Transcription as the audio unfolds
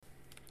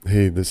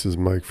Hey, this is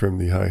Mike from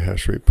the High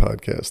Hash Rate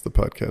Podcast, the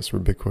podcast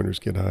where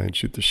Bitcoiners get high and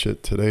shoot the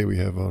shit. Today we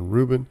have on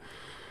Rubin,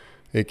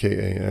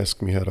 aka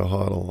Ask Me How to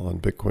Hodl on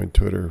Bitcoin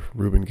Twitter.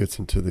 Rubin gets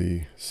into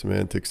the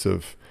semantics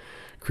of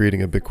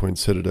creating a Bitcoin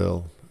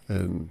Citadel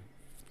and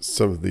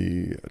some of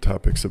the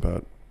topics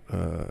about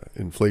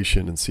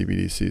inflation and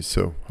CBDCs.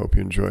 So hope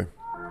you enjoy.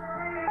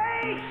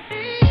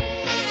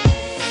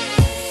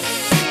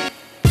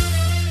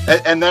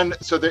 And then,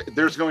 so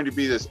there's going to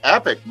be this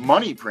epic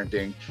money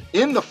printing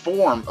in the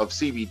form of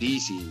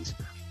CBDCs,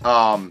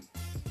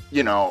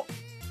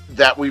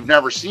 that we've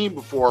never seen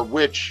before,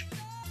 which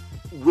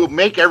will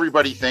make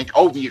everybody think,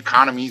 oh, the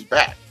economy's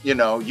back.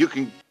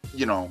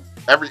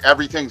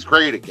 Everything's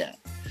great again.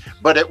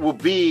 But it will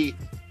be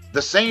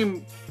the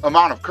same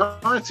amount of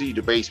currency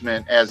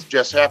debasement as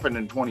just happened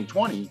in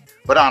 2020,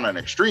 but on an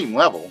extreme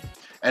level.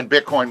 And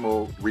Bitcoin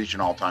will reach an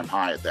all-time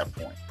high at that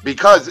point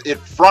because it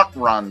front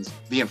runs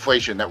the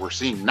inflation that we're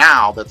seeing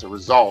now. That's a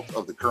result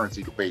of the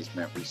currency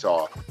debasement we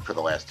saw for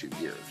the last 2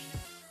 years.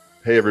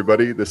 Hey,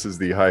 everybody. This is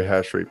the High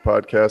Hash Rate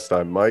Podcast.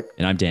 I'm Mike.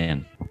 And I'm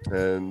Dan.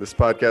 And this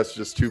podcast is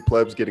just two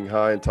plebs getting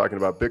high and talking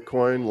about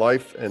Bitcoin,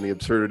 life, and the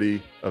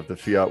absurdity of the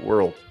fiat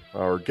world.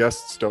 Our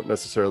guests don't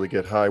necessarily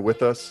get high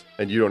with us,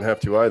 and you don't have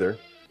to either.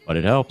 But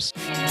it helps.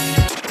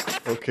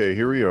 Okay,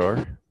 here we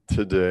are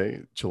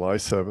today, July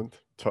 7th.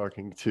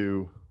 Talking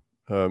to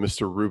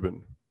Mr.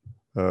 Rubin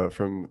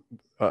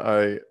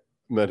I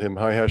met him,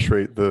 High Hash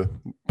Rate, the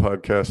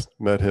podcast,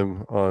 met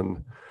him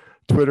on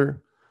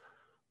Twitter.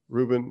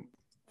 Rubin,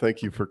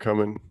 thank you for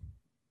coming.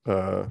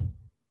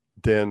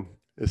 Dan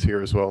is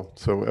here as well.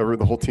 So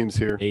the whole team's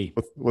here. Hey.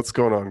 What's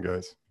going on,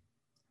 guys?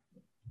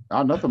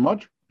 Nothing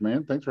much,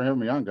 man. Thanks for having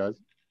me on, guys.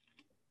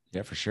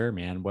 Yeah, for sure,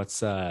 man. What's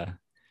been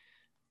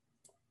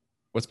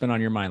on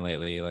your mind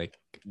lately? Like,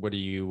 what are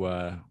you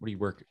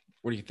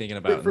thinking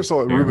about? First of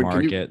all, Rubin,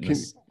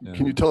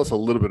 can you tell us a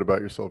little bit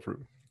about yourself,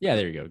 Rubin? Yeah,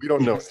 there you go. We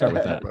don't know Start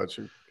with that. about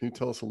you. Can you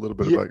tell us a little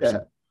bit about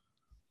yourself?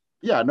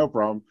 Yeah, no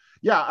problem.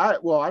 Yeah,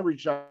 I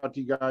reached out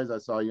to you guys. I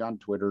saw you on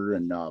Twitter,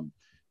 and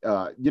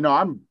I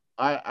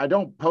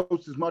don't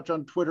post as much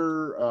on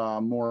Twitter.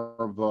 More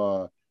of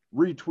a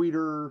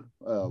retweeter,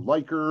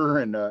 liker,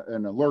 and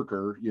a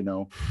lurker.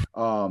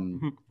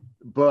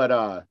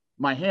 But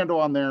my handle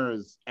on there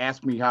is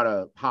Ask Me How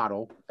to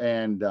Hodl,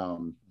 and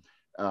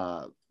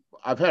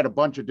I've had a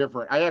bunch of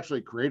different. I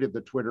actually created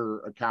the Twitter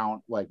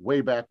account like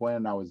way back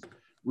when I was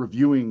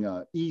reviewing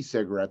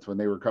e-cigarettes when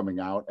they were coming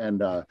out,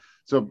 and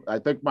so I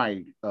think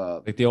my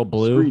like the old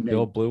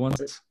blue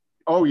ones.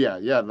 Oh yeah,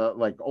 the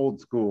like old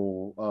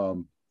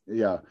school.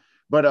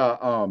 But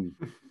I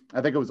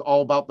think it was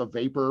All About the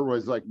Vapor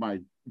was like my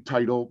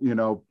title,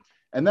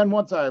 and then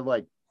once I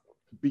like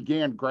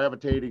began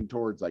gravitating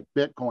towards like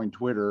Bitcoin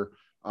Twitter,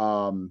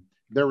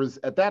 there was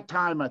at that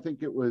time I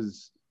think it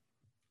was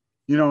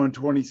in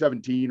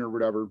 2017 or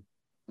whatever,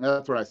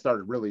 that's when I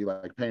started really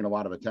like paying a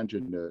lot of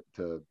attention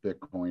to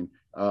Bitcoin.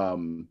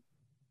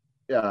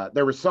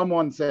 There was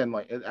someone saying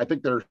like, I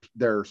think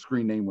their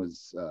screen name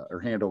was, or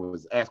handle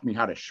was Ask Me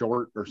How to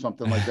Short or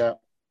something like that.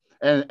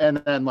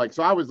 And then like,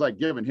 so I was like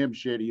giving him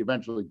shit. He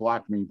eventually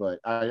blocked me, but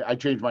I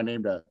changed my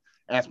name to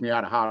Ask Me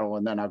How to Hodl.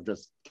 And then I've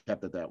just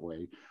kept it that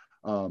way.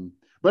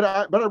 But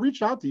I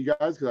reached out to you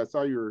guys because I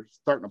saw you were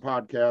starting a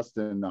podcast,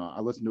 and I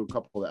listened to a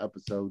couple of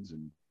episodes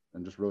and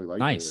just really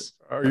liked nice.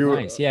 it. Are you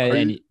nice? Yeah,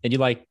 and you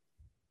like?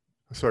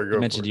 Sorry, you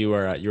mentioned you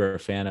were a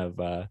fan of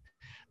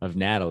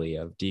Natalie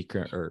of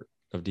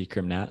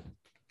Decrim Nat.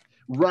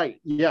 Right.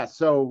 Yeah.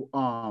 So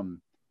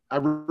I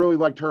really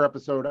liked her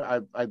episode.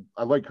 I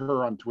like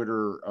her on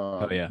Twitter.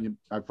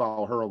 I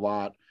follow her a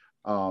lot.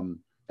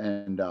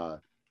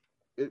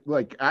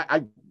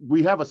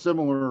 We have a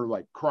similar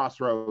like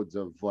crossroads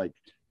of like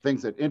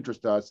things that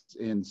interest us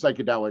in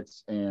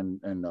psychedelics and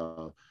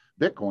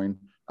Bitcoin.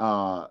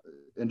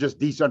 And just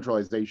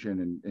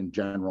decentralization in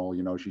general.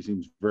 She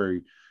seems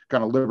very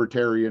kind of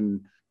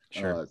libertarian,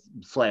 sure.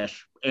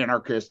 Slash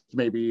anarchist,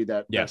 maybe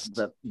that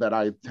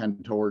I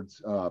tend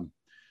towards. When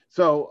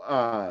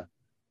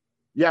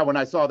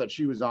I saw that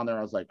she was on there,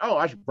 I was like, oh,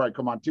 I should probably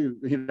come on too.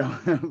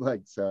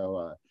 Like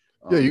so.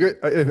 Yeah, you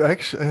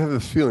guys. I have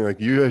this feeling like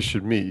you guys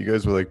should meet. You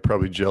guys would like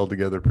probably gel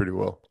together pretty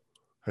well,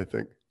 I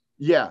think.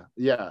 Yeah.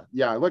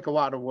 I like a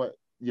lot of what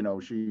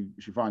she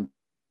finds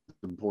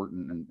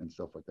important and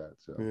stuff like that.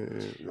 So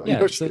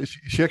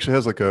she actually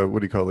has like a, what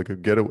do you call it, like a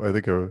getaway, I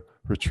think a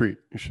retreat.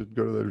 You should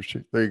go to that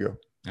retreat. There you go.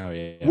 Oh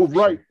yeah. Well,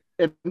 right.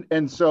 Sure.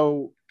 And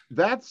so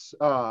that's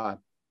one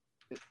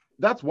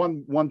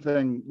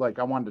thing like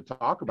I wanted to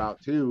talk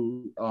about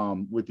too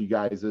with you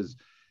guys is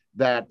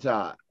that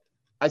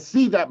I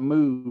see that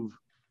move.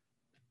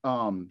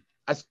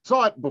 I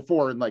saw it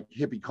before in like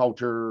hippie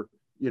culture,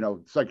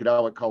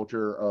 psychedelic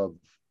culture of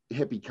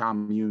hippie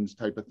communes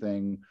type of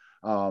thing.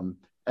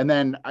 And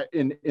then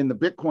in the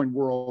Bitcoin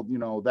world,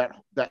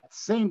 that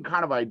same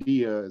kind of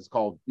idea is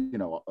called,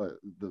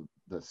 the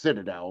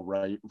Citadel,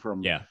 right?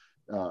 From,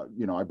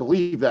 I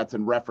believe that's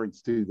in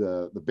reference to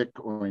the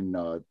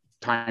Bitcoin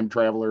time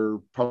traveler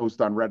post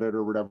on Reddit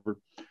or whatever.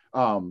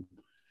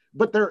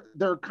 But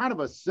they're kind of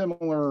a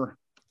similar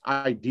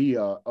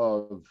idea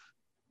of,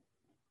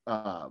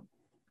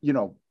 you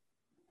know,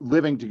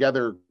 living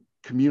together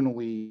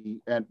communally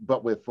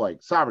but with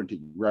like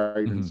sovereignty, right?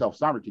 Mm-hmm. And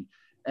self-sovereignty.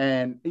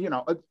 And, you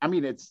know, I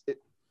mean, it's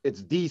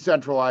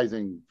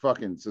decentralizing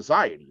fucking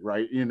society,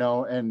 right? You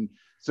know, and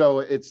so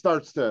it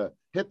starts to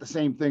hit the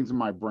same things in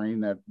my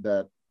brain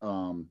that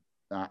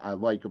I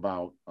like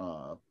about,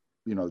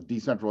 you know,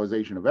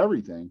 decentralization of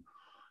everything.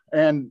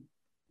 And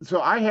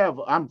so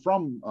I'm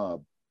from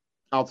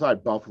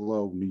outside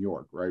Buffalo, New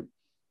York, right?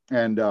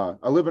 And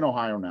I live in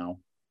Ohio now.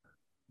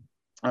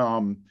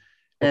 What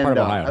part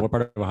of Ohio? What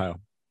part of Ohio?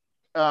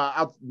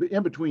 Out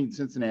in between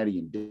Cincinnati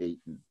and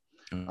Dayton.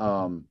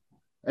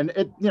 And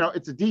it, you know,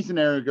 it's a decent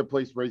area, good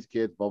place to raise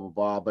kids, blah, blah,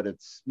 blah. But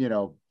it's, you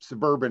know,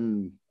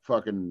 suburban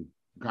fucking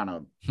kind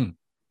of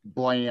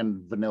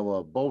bland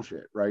vanilla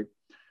bullshit, right?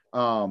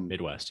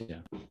 Midwest, yeah.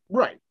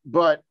 Right.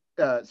 But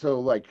so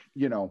like,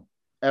 you know,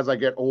 as I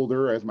get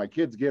older, as my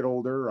kids get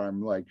older,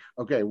 I'm like,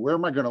 okay, where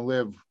am I going to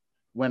live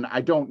when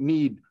I don't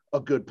need a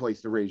good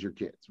place to raise your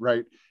kids,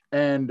 right?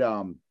 And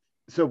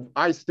so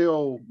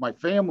my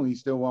family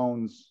still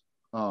owns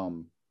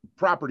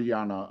property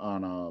on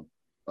a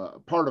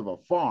part of a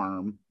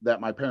farm that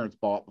my parents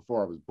bought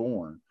before I was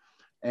born.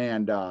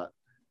 And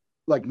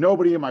like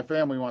nobody in my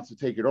family wants to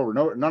take it over.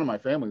 None of my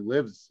family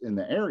lives in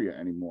the area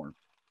anymore.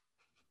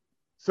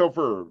 So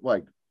for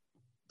like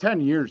 10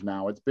 years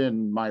now, it's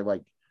been my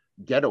like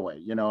getaway,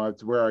 you know,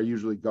 it's where I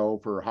usually go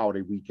for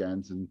holiday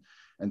weekends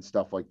and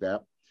stuff like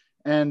that.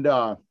 And,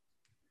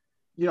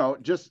 you know,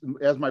 just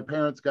as my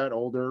parents got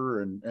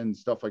older and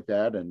stuff like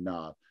that. And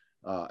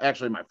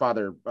actually my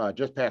father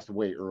just passed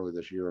away early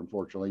this year,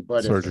 unfortunately,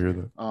 but sorry to hear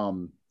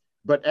that.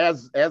 But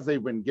as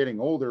they've been getting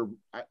older,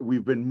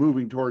 we've been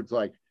moving towards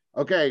like,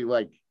 okay,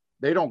 like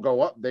they don't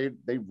go up, they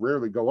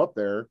rarely go up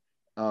there.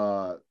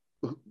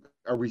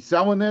 Are we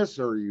selling this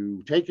or are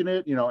you taking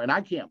it? You know, and I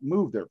can't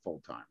move there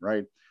full time,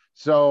 right?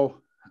 So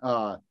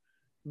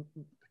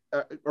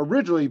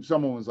originally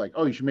someone was like,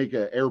 oh, you should make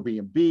an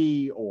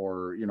Airbnb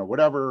or, you know,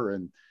 whatever,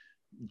 and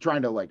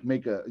trying to like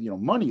make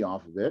money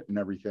off of it and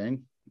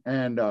everything.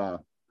 And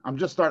I'm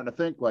just starting to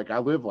think like I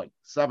live like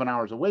 7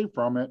 hours away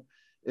from it.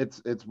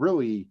 It's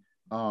really,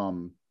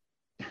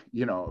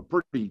 you know, a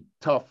pretty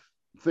tough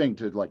thing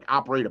to like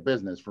operate a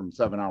business from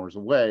 7 hours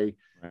away.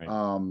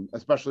 Right.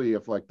 Especially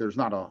if like there's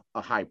not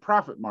a high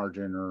profit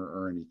margin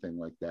or anything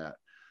like that.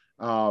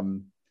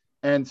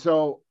 And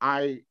so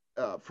I,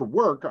 for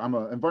work, I'm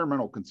an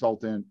environmental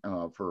consultant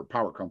for a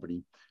power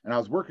company. And I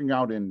was working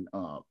out in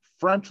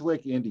French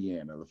Lick,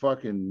 Indiana, the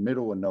fucking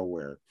middle of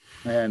nowhere.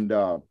 And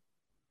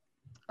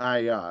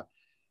I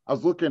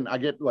was looking, I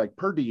get like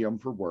per diem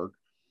for work.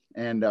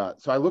 And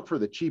so I look for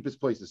the cheapest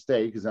place to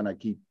stay because then I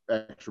keep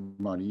extra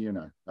money and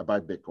I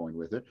buy Bitcoin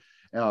with it.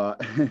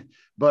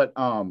 But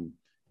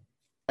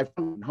I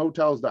found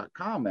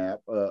hotels.com app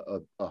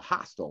a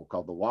hostel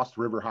called the Lost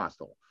River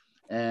Hostel.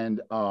 And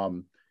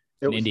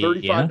it was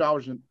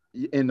 $35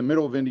 in the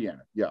middle of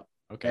Indiana. Yeah.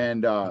 Okay.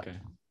 And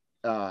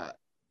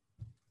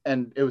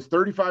and it was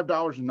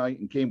 $35 a night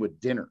and came with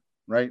dinner.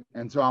 Right.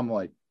 And so I'm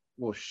like,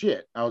 well,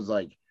 shit. I was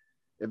like,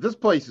 if this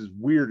place is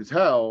weird as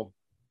hell,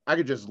 I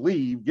could just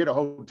leave, get a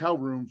hotel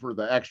room for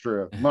the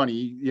extra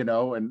money, you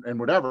know, and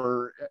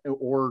whatever,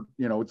 or,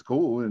 you know, it's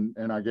cool.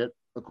 And I get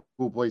a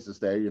cool place to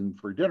stay and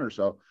free dinner.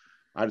 So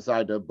I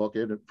decided to book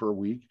it for a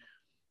week,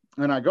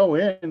 and I go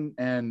in,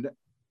 and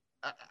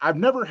I've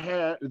never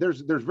had,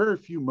 there's very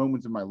few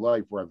moments in my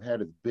life where I've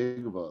had as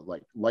big of a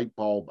like light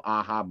bulb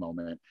aha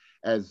moment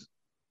as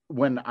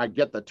when I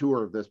get the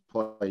tour of this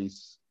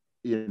place,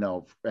 you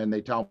know, and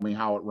they tell me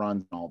how it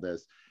runs and all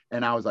this.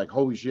 And I was like,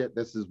 holy shit,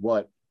 this is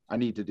what I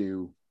need to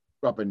do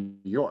up in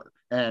New York.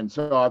 And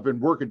so I've been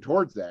working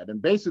towards that. And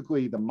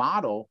basically the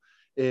model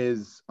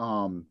is,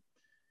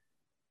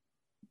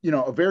 you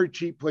know, a very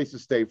cheap place to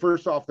stay.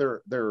 First off, they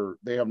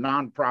have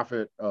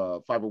nonprofit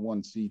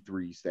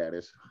 501c3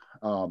 status.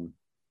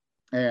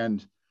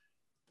 And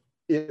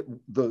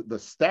the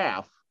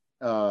staff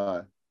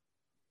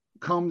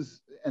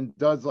comes and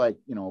does like,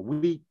 you know, a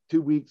week,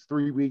 2 weeks,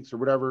 3 weeks or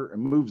whatever,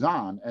 and moves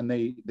on. And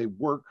they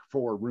work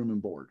for room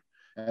and board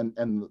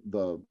and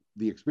the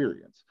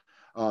experience.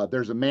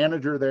 There's a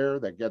manager there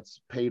that gets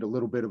paid a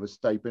little bit of a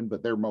stipend,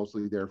 but they're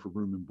mostly there for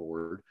room and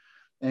board.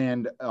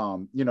 And,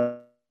 you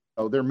know,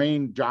 their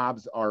main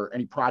jobs are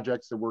any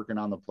projects they're working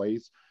on the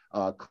place,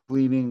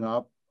 cleaning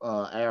up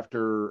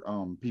after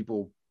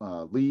people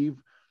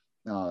leave,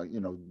 you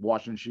know,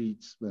 washing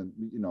sheets, and,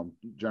 you know,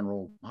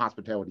 general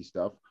hospitality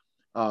stuff,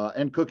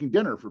 and cooking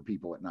dinner for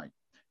people at night.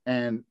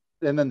 And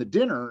then the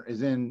dinner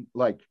is in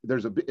like,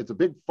 it's a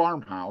big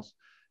farmhouse,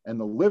 and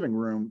the living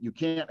room, you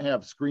can't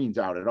have screens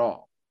out at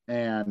all.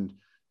 And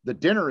the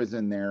dinner is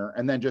in there,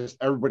 and then just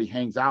everybody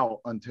hangs out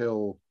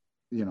until,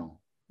 you know,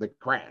 they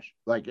crash.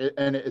 Like,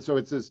 so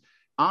it's this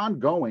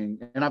ongoing,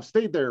 and I've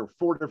stayed there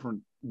 4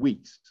 different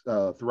weeks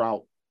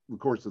throughout the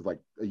course of like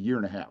a year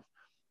and a half.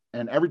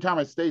 And every time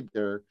I stayed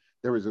there,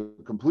 there was a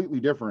completely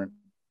different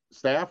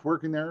staff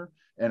working there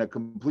and a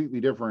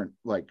completely different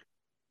like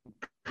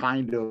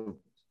kind of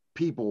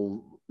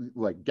people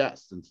like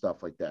guests and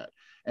stuff like that.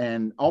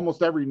 And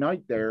almost every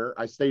night there,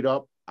 I stayed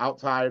up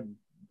outside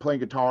playing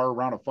guitar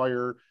around a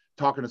fire,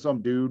 talking to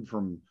some dude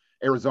from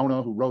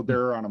Arizona who rode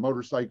there on a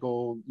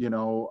motorcycle,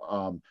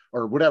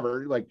 or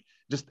whatever. Like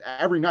just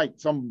every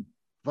night, some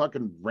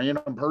fucking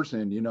random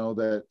person,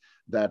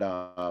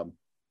 that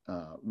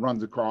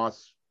runs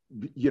across,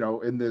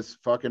 in this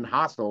fucking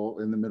hostel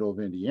in the middle of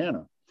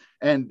Indiana.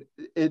 And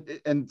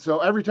so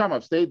every time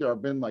I've stayed there,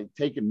 I've been like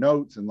taking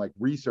notes and like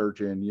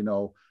researching,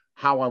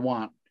 how I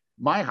want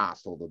my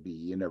hostel to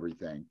be and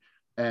everything.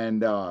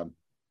 And,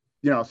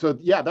 so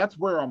yeah, that's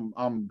where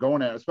I'm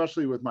going at,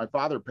 especially with my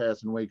father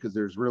passing away. Cause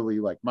there's really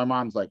like, my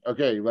mom's like,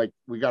 okay, like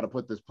we got to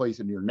put this place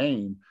in your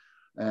name.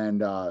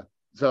 And,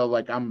 so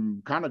like,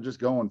 I'm kind of just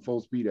going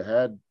full speed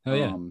ahead. Oh,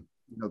 yeah.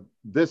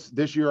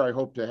 This year, I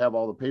hope to have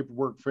all the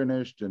paperwork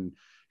finished and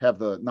have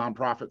the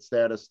nonprofit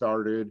status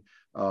started.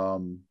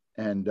 And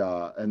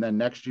then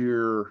next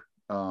year,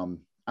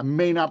 I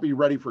may not be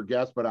ready for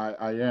guests, but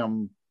I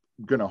am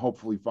going to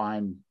hopefully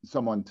find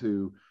someone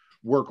to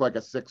work like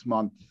a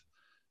 6-month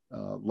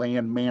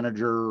land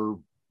manager,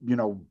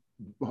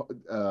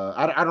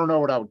 I don't know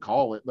what I would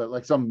call it, but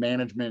like some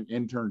management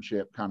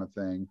internship kind of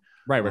thing.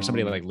 Right, where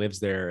somebody like lives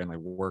there and like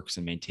works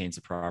and maintains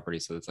the property,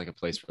 so it's like a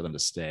place for them to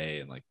stay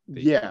and like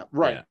right,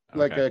 yeah,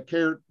 like a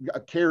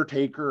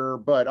caretaker,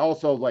 but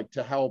also like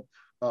to help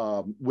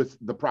with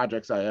the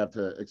projects I have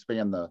to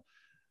expand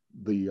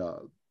the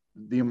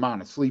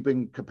amount of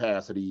sleeping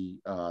capacity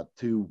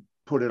to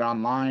put it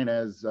online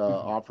as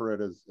offer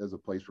it as a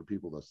place for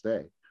people to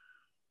stay.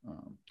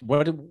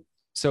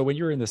 So when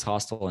you were in this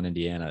hostel in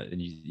Indiana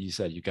and you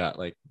said you got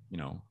like,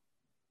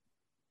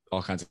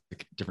 all kinds of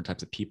different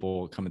types of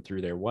people coming through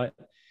there, do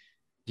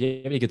you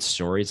have any good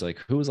stories? Like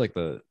who was like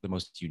the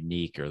most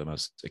unique or the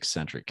most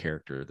eccentric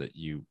character that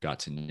you got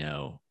to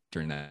know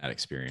during that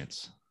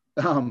experience?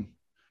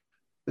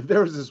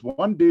 There was this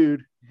one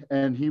dude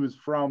and he was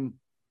from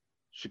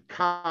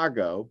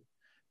Chicago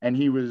and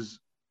he was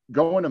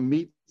going to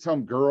meet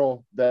some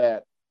girl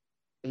that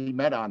he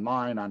met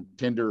online on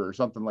Tinder or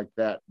something like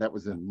that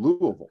was in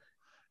Louisville.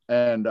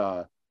 And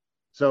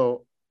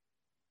so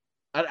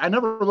I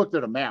never looked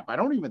at a map. I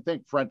don't even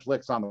think French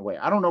Lick's on the way.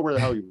 I don't know where the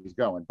hell he was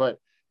going, but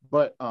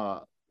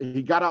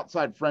he got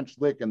outside French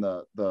Lick and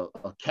the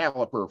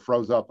caliper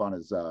froze up on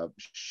his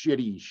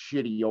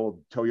shitty old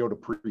Toyota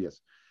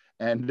Prius.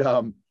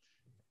 And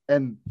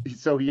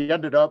so he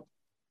ended up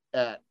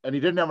and he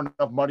didn't have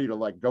enough money to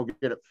like go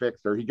get it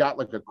fixed, or he got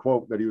like a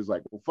quote that he was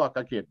like, well, fuck,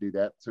 I can't do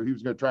that. So he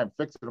was going to try and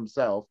fix it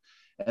himself.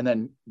 And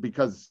then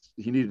because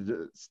he needed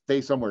to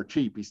stay somewhere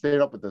cheap, he stayed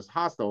up at this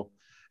hostel,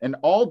 and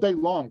all day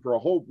long for a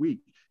whole week,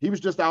 he was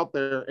just out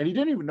there and he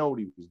didn't even know what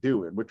he was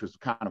doing, which was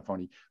kind of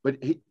funny, but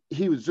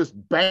he was just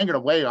banging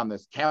away on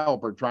this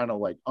caliper, trying to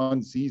like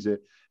unseize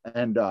it.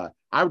 And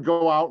I would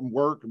go out and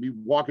work and be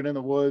walking in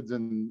the woods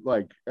and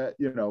like,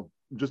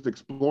 just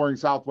exploring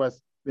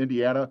Southwest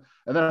Indiana.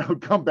 And then I would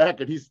come back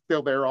and he's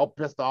still there all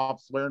pissed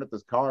off, swearing at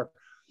this car.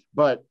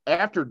 But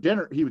after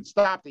dinner, he would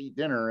stop to eat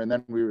dinner and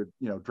then we would,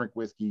 drink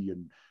whiskey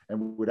and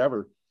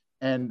whatever.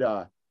 And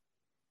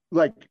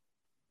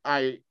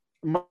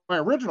my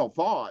original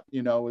thought,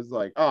 was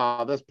like,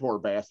 oh, this poor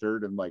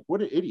bastard. And like,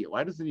 what an idiot.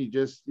 Why doesn't he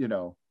just,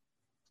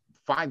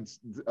 find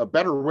a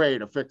better way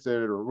to fix it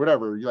or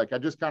whatever? Like, I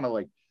just kind of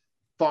like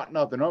thought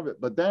nothing of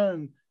it. But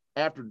then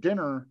after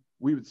dinner,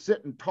 we would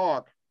sit and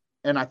talk.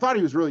 And I thought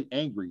he was really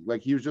angry.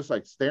 Like he was just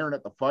like staring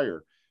at the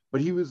fire,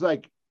 but he was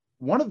like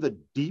one of the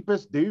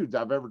deepest dudes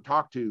I've ever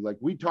talked to. Like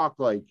we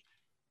talked like,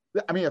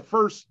 the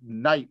first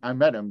night I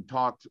met him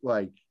talked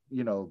like,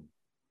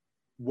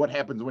 what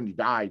happens when you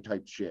die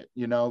type shit,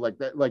 like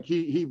that. Like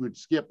he would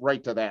skip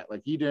right to that.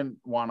 Like he didn't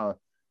want to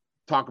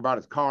talk about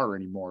his car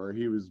anymore.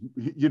 He was,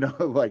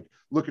 like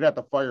looking at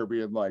the fire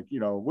being like,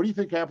 what do you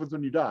think happens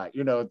when you die?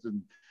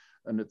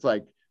 And it's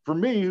like, for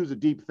me, who's a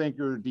deep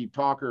thinker, deep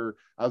talker,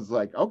 I was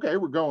like, okay,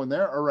 we're going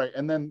there. All right.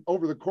 And then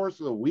over the course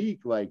of the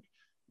week, like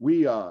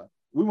we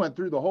went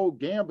through the whole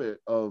gambit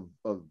of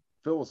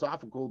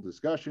philosophical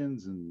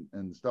discussions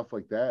and stuff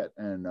like that.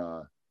 And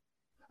I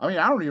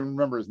don't even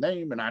remember his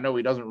name, and I know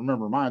he doesn't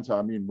remember mine. So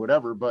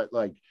whatever. But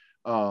like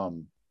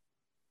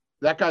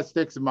that guy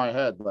sticks in my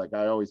head. Like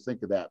I always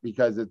think of that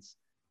because it's,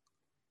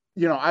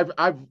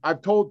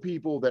 I've told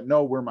people that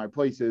know where my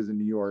place is in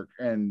New York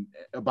and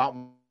about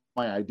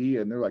my idea,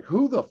 and they're like,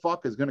 who the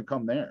fuck is going to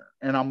come there?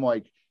 And I'm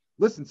like,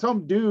 listen,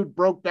 some dude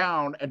broke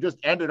down and just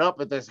ended up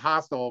at this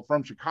hostel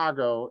from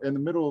Chicago in the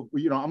middle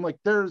of, I'm like,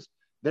 there's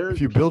if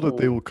you build it,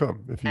 they will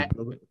come. If you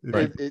build it,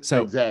 right.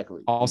 So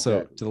exactly. Also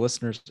exactly. To the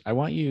listeners, I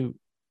want you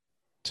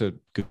to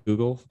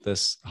Google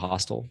this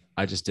hostel.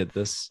 I just did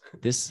this.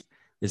 This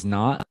is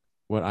not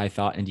what I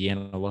thought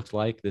Indiana looked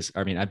like.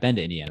 I've been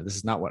to Indiana. This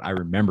is not what I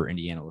remember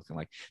Indiana looking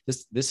like.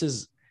 This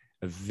is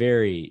a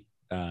very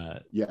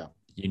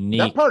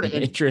unique and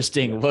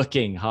interesting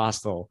looking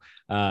hostel.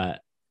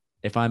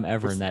 If I'm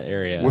ever in that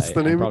area, I'm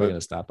probably going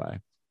to stop by.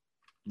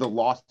 The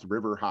Lost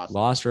River Hostel.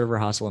 Lost River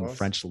Hostel in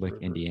French Lick,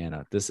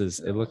 Indiana.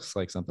 It looks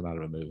like something out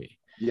of a movie.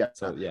 Yeah.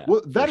 So yeah.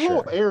 Well, that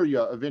whole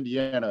area of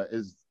Indiana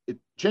is it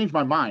changed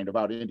my mind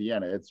about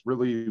Indiana. It's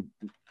really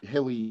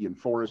hilly and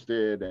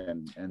forested,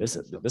 and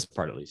this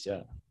part at least,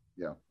 yeah.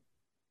 Yeah.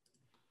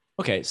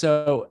 Okay,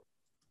 so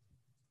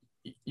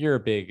you're a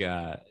big,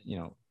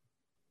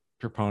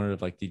 proponent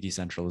of like the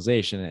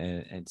decentralization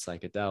and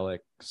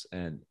psychedelics.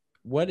 And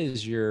what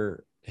is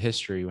your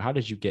history? How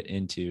did you get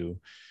into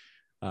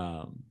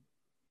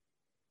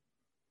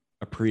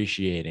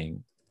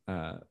appreciating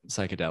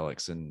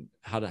psychedelics, and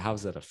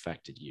how's that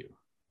affected you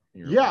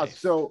in your life?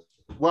 So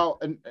well,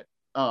 and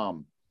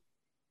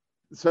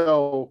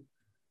so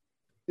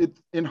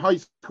it's in high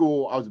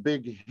school, I was a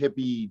big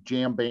hippie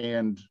jam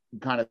band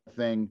kind of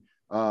thing.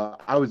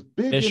 I was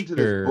big into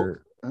this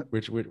book.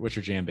 What's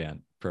your jam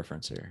band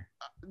preference here?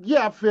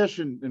 Yeah, Fish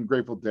and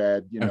Grateful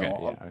Dead,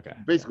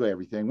 basically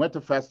everything. Went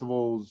to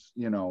festivals,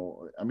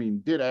 I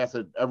mean, did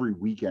acid every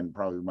weekend,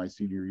 probably my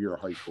senior year of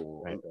high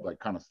school, like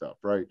kind of stuff,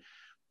 right?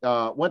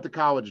 Went to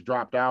college,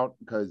 dropped out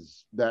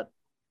because that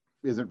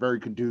isn't very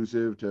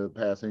conducive to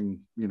passing,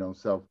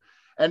 self.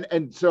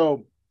 And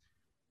so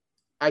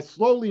I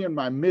slowly in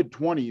my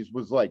mid-20s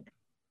was like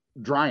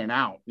drying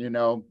out,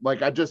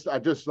 like I just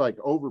like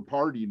over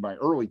partied my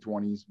early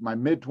 20s. My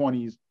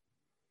mid-20s,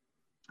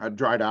 I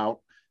dried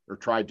out or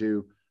tried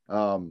to.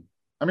 I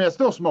mean, I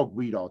still smoke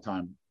weed all the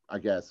time, I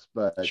guess,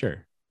 but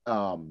sure.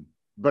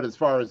 But as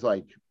far as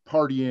like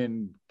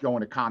partying,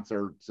 going to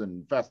concerts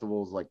and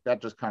festivals, like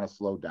that just kind of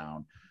slowed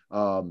down.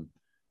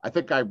 I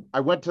think I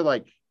went to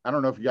like, I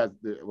don't know if you guys,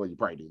 well, you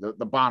probably do,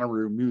 the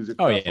Bonnaroo music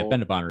festival. Yeah, been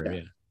to Bonnaroo,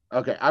 yeah.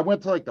 Okay, I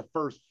went to like the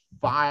first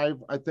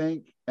 5, I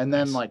think, and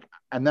then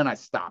then I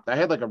stopped. I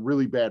had like a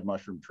really bad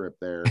mushroom trip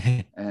there,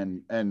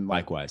 and like,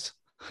 likewise,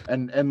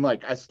 and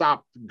like I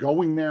stopped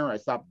going there. I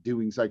stopped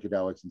doing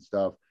psychedelics and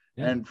stuff,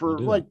 and for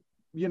like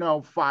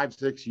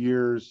 5-6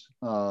 years,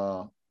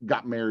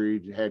 got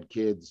married, had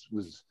kids,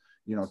 was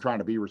trying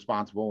to be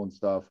responsible and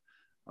stuff,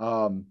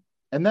 and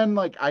then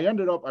like I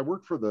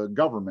worked for the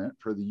government,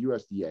 for the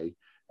USDA,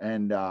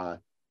 and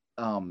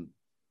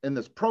in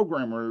this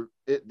program where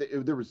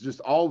there was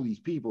just all these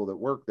people that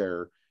worked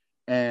there,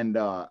 and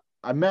I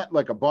met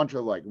like a bunch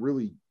of like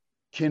really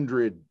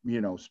kindred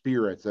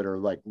spirits that are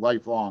like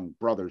lifelong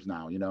brothers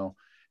now,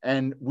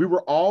 and we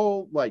were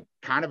all like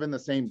kind of in the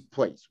same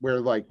place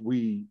where like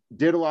we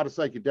did a lot of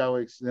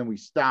psychedelics, and then we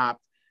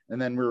stopped, and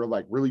then we were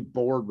like really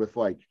bored with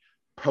like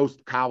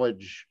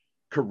post-college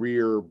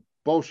career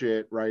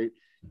bullshit, right?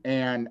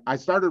 And I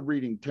started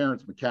reading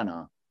Terrence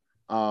McKenna,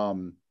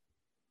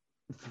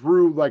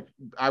 through like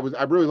I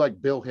really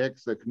like Bill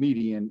Hicks, the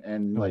comedian,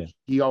 and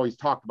he always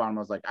talked about him. I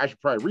was like, I should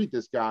probably read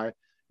this guy,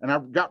 and I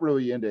got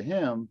really into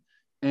him,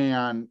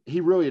 and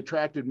he really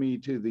attracted me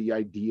to the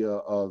idea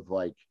of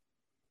like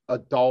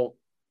adult,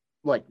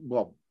 like,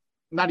 well,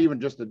 not even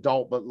just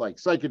adult, but like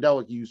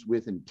psychedelic use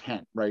with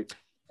intent, right?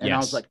 And I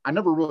was like, I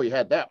never really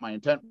had that. My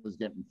intent was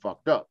getting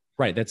fucked up.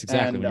 Right. That's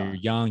exactly, when you're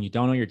young, you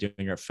don't know what you're doing.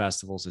 You're at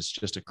festivals. It's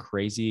just a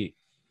crazy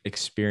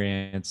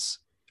experience,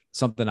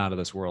 something out of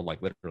this world,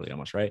 like literally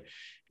almost, right?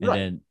 And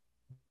then,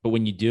 but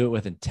when you do it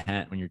with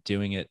intent, when you're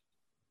doing it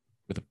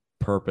with a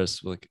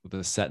purpose, with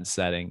a set and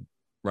setting,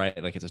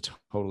 right? Like it's a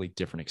totally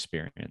different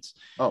experience.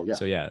 Oh yeah.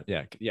 So yeah.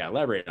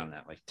 Elaborate on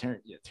that. Like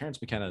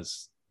Terrence McKenna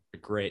is a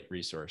great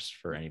resource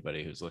for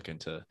anybody who's looking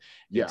to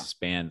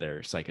expand their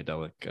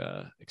psychedelic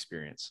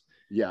experience.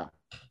 Yeah.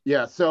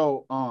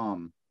 So I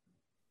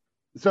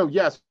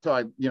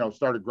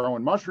started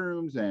growing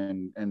mushrooms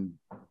and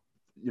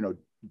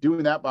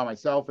doing that by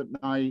myself at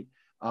night.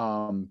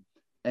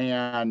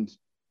 And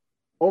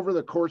over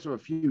the course of a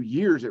few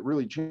years, it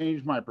really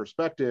changed my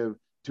perspective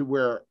to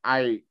where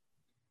I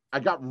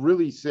got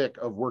really sick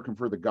of working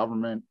for the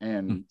government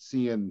and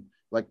seeing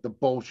like the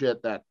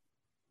bullshit that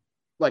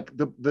like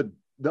the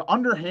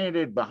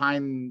underhanded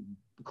behind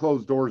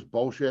closed doors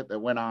bullshit that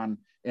went on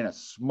in a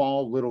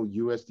small little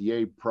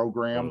USDA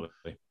program.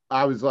 Totally.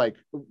 I was like,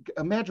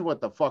 imagine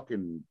what the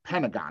fucking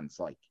Pentagon's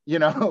like,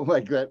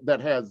 like that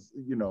has,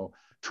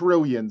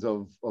 trillions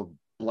of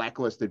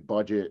blacklisted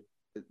budget,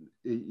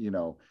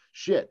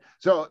 shit.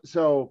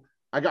 So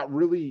I got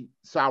really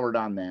soured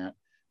on that.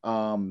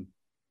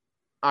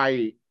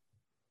 I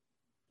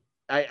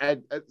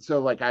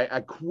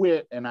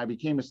quit and I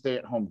became a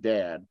stay-at-home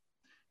dad,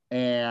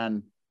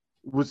 and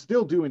was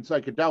still doing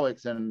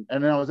psychedelics, and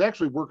I was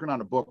actually working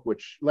on a book,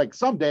 which like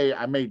someday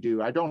I may do.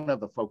 I don't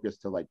have the focus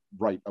to like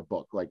write a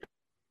book. Like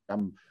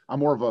I'm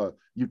more of a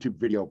YouTube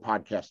video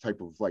podcast type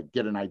of like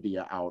get an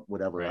idea out,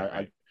 whatever.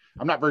 Right.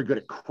 I'm not very good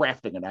at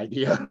crafting an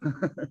idea.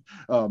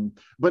 But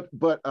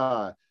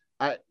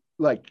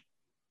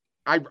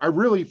I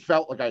really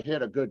felt like I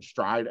hit a good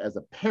stride as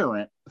a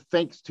parent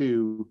thanks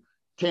to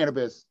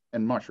cannabis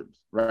and mushrooms,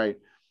 right?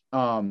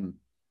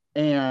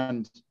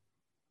 And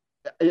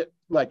it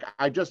like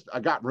I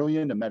got really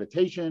into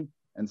meditation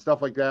and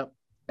stuff like that,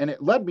 and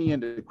it led me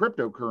into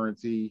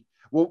cryptocurrency.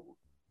 Well,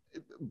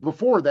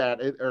 before that,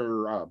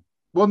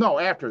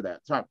 after that.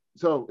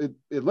 So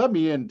it led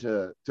me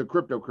into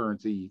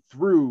cryptocurrency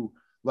through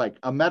like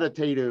a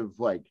meditative,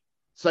 like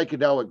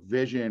psychedelic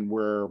vision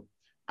where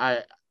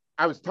I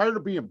was tired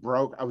of being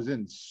broke. I was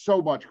in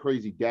so much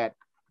crazy debt,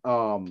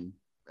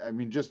 I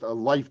mean, just a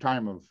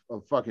lifetime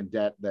of fucking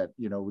debt that,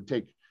 you know, would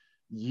take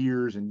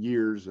years and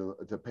years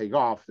to pay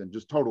off, and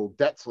just total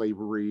debt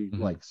slavery,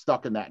 like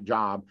stuck in that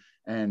job.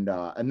 And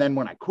then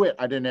when I quit,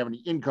 I didn't have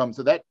any income.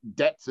 So that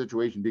debt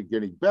situation didn't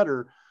get any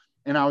better.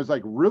 And I was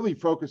like really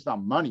focused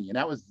on money. And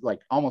that was like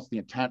almost the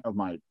intent of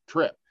my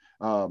trip.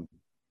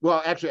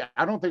 Well, actually,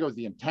 I don't think it was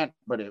the intent,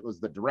 but it was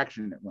the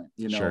direction it went,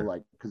 you know,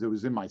 like, because it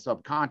was in my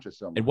subconscious.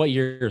 So, and what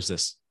year is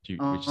this?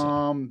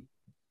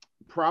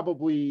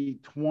 Probably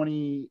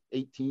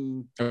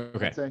 2018.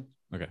 Okay. I'd say.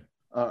 Okay.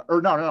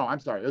 Or no, I'm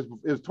sorry. It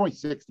was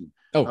 2016.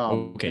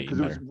 Oh, okay.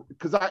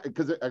 Because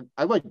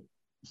I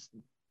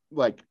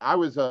like I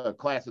was a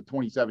class of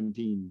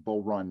 2017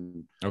 bull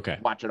run. Okay.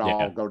 Watch it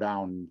all go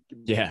down.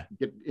 Yeah.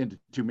 Get into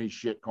too many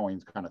shit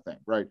coins kind of thing.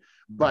 Right.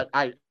 But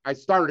I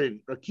started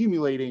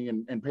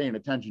accumulating and paying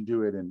attention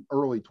to it in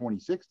early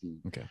 2016.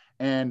 Okay.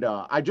 And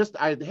I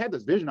had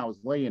this vision. I was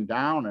laying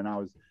down and I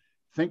was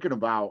thinking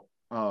about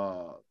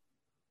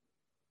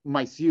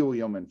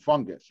mycelium and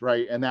fungus,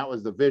 right? And that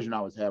was the vision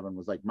I was having,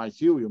 was like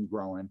mycelium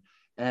growing.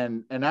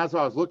 And as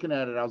I was looking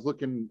at it, I was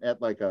looking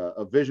at like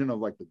a vision of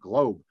like the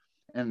globe.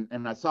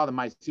 And I saw the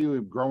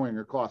mycelium growing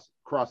across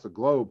the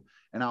globe.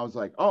 And I was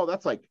like, oh,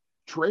 that's like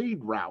trade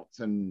routes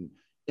and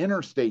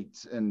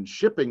interstates and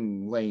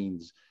shipping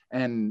lanes.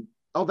 And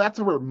oh, that's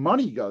where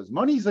money goes.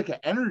 Money's like an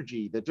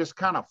energy that just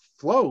kind of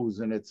flows.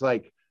 And it's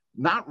like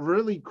not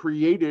really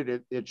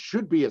created. It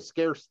should be a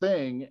scarce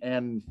thing.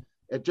 And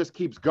it just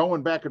keeps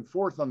going back and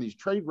forth on these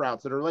trade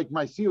routes that are like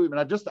mycelium. And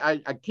I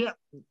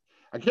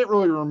can't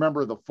really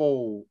remember the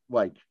full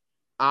like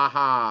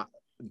aha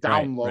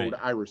download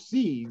I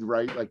received,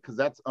 right? Like, because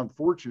that's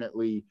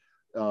unfortunately,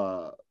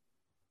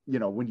 you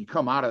know, when you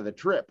come out of the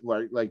trip,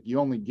 like you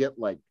only get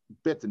like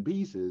bits and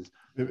pieces.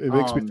 It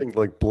makes me think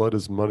like blood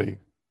is money,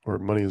 or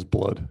money is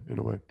blood in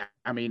a way.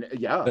 I mean,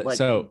 yeah. But,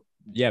 so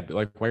yeah, but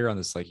like while you're on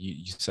this, like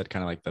you said,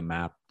 kind of like the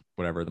map,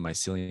 whatever, the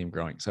mycelium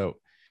growing. So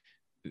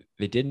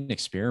they did an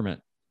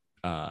experiment,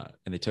 and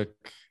they took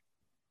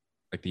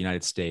like the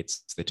United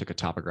States. They took a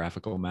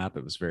topographical map.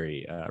 It was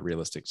very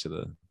realistic to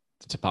the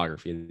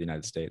topography of the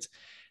United States,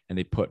 and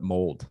they put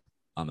mold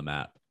on the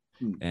map.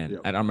 And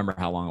I don't remember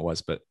how long it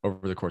was, but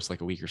over the course of like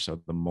a week or so,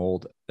 the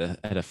mold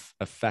had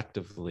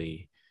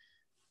effectively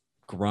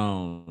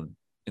grown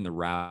in the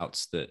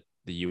routes that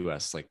the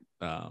U.S. like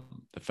the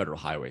federal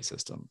highway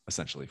system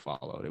essentially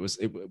followed. It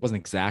wasn't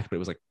exact, but it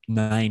was like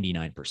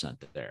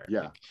 99% there.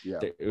 Yeah,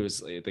 It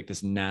was like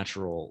this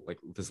natural, like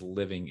this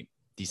living,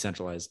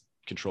 decentralized,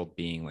 controlled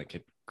being, like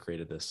it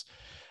created this,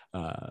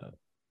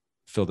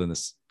 filled in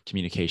this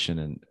communication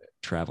and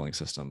traveling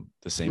system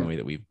the same way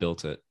that we've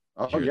built it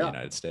here in the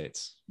United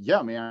States.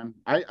 Yeah, man.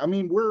 I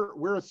mean,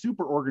 we're a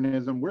super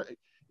organism. We're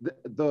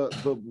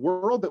the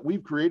world that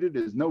we've created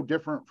is no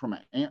different from an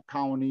ant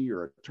colony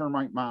or a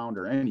termite mound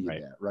or any of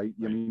that, right?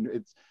 I mean,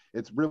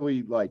 it's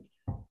really like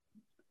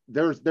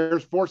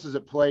there's forces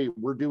at play.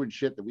 We're doing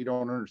shit that we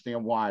don't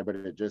understand why, but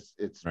it's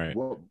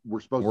what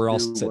we're supposed to do. We're all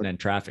sitting in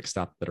traffic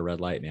stopped at a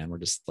red light, man. We're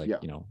just like,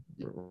 you know,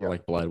 we're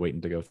like blood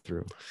waiting to go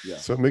through. Yeah.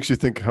 So it makes you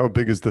think, how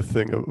big is the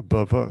thing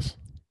above us?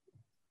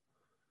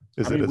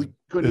 Is it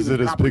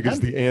as big as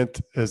the ant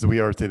as we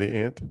are to the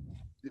ant?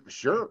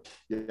 Sure.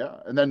 Yeah.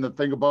 And then the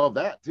thing above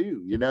that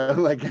too, you know,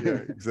 like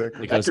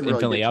exactly. It goes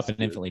infinitely up and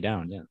infinitely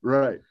down. Yeah.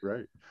 Right.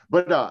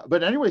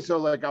 But anyway, so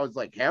like I was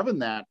like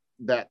having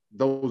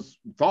those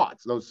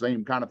thoughts, those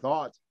same kind of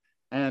thoughts.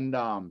 And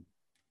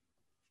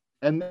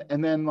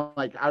then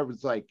like I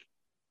was like,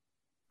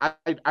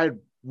 I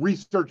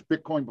researched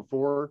Bitcoin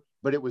before,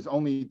 but it was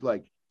only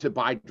like to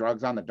buy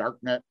drugs on the dark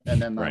net.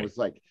 And then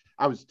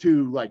I was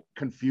too like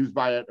confused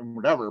by it and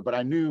whatever, but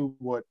I knew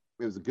what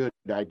it was a good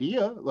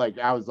idea. Like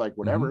I was like,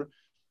 whatever.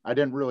 I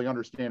didn't really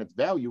understand its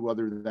value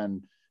other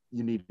than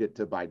you needed it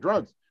to buy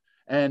drugs.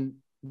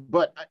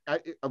 But I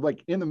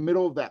like in the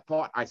middle of that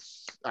thought,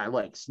 I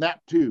like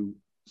snapped to,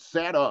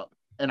 sat up,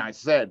 and I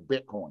said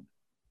Bitcoin.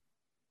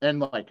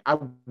 And like I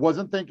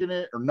wasn't thinking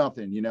it or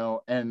nothing, you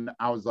know. And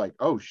I was like,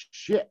 oh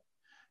shit.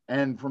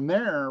 And from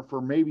there,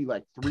 for maybe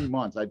like 3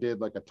 months, I did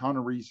like a ton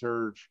of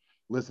research,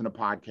 listen to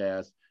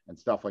podcasts and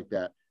stuff like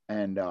that,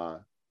 and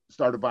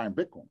started buying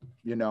Bitcoin,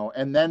 you know.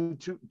 And then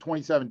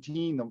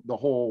 2017, the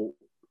whole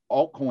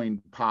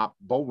altcoin pop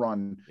bull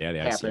run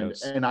happened,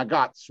 ICOs. and I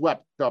got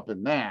swept up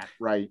in that,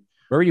 right?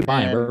 Where were you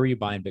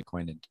buying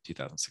Bitcoin in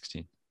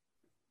 2016?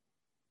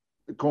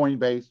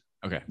 Coinbase.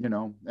 Okay. You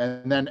know,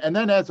 and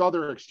then as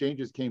other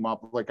exchanges came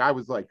up, like I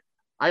was like,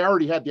 I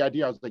already had the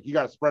idea. I was like, you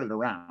got to spread it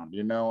around,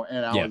 you know.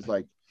 And I was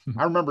like,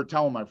 I remember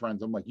telling my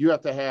friends, I'm like, you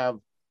have to have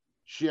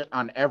shit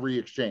on every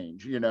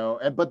exchange, you know.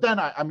 But then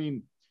I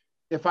mean,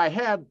 if I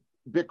had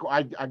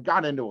Bitcoin, I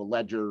got into a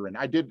ledger, and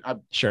I did.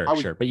 Sure.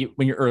 But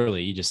when you're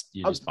early, you're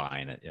just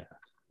buying it. Yeah.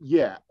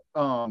 Yeah.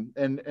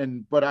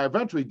 But I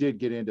eventually did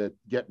get into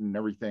getting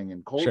everything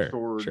in cold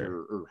storage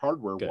or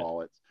hardware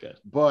wallets. Good.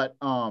 But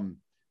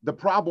the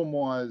problem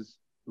was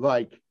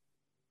like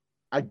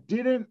I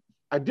didn't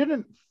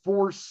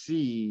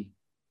foresee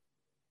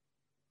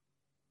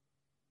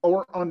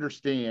or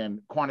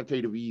understand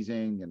quantitative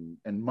easing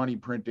and money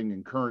printing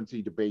and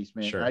currency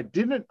debasement. Sure. And I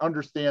didn't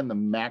understand the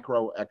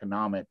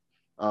macroeconomic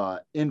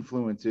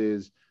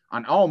influences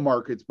on all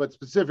markets, but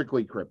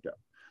specifically crypto.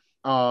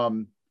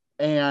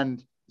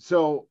 And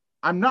so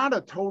I'm not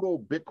a total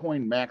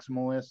Bitcoin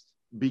maximalist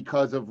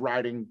because of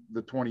riding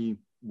the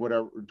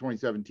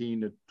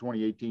 2017 to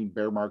 2018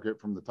 bear market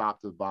from the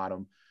top to the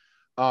bottom.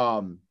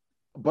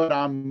 But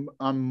I'm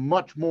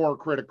much more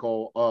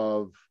critical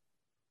of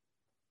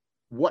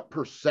what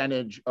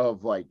percentage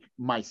of like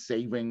my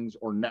savings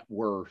or net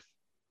worth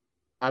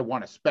I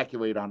want to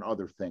speculate on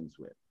other things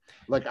with.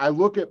 Like I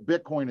look at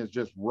Bitcoin as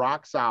just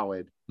rock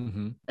solid,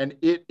 and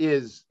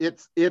it's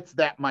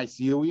that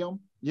mycelium,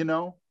 you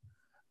know.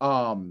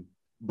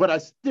 But I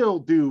still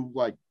do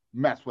like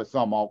mess with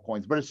some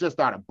altcoins, but it's just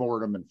out of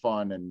boredom and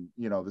fun, and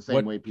you know, the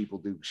same way people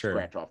do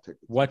scratch off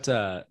tickets.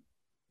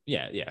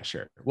 Yeah,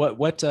 sure.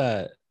 What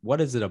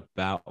is it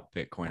about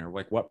Bitcoin, or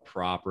like what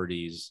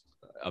properties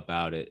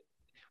about it?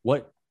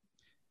 What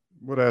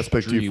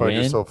aspect do you find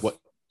yourself what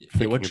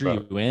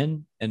drew you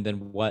in, and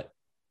then what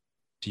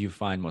do you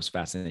find most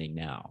fascinating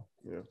now?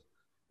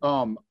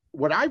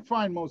 What I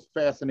find most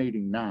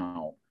fascinating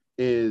now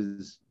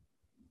is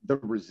the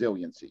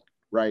resiliency,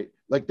 right?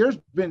 Like there's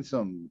been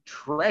some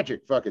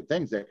tragic fucking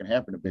things that can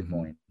happen to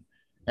Bitcoin,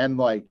 and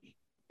like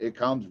it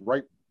comes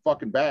right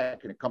fucking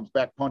back, and it comes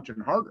back punching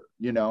harder,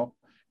 you know.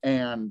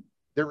 And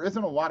there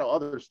isn't a lot of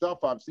other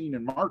stuff I've seen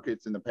in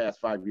markets in the past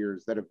 5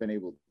 years that have been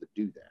able to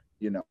do that,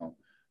 you know.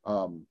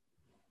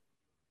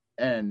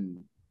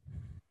 And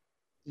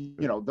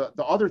you know,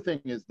 the other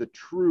thing is the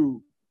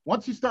true,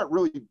 once you start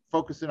really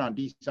focusing on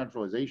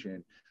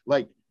decentralization,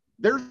 like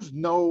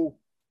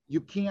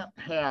you can't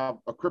have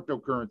a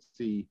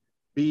cryptocurrency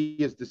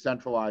be as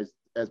decentralized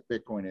as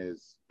Bitcoin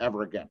is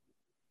ever again.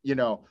 You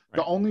know,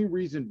 The only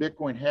reason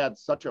Bitcoin had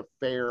such a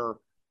fair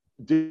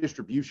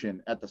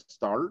distribution at the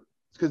start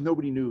is because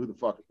nobody knew who the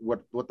fuck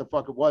what the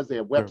fuck it was. They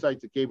had websites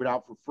that gave it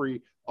out for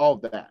free, all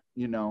of that,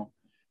 you know.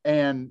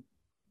 And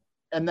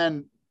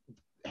then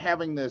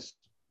having this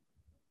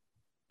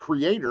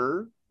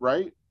creator,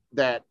 right?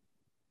 That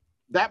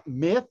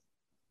myth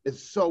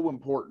is so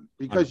important,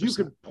 because 100%. You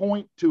can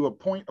point to a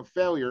point of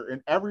failure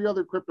in every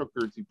other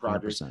cryptocurrency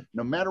project, 100%.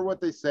 No matter what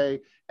they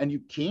say, and you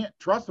can't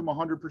trust them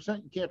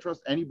 100%. You can't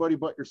trust anybody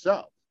but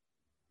yourself.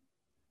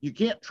 You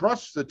can't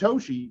trust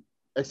Satoshi,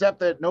 except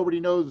that nobody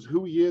knows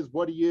who he is,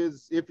 what he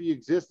is, if he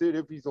existed,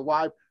 if he's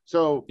alive.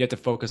 So you have to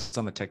focus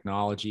on the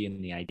technology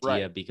and the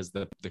idea, because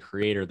the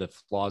creator, the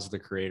flaws of the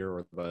creator,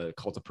 or the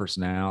cult of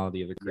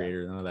personality of the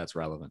creator, none of that's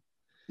relevant.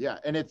 Yeah,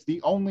 and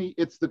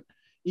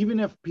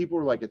even if people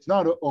are like, it's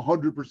not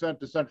 100%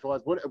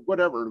 decentralized,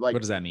 whatever. Like,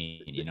 what does that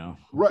mean? You know,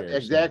 right?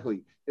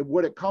 Exactly.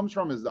 What it comes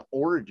from is the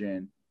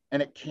origin,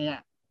 and it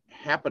can't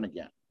happen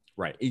again.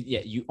 Right. Yeah.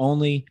 You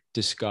only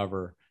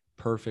discover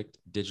perfect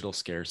digital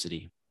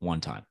scarcity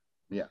one time.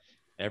 Yeah.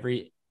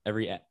 Every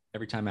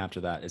time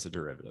after that is a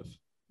derivative.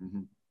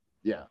 Mm-hmm.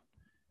 Yeah.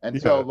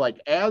 And so, like,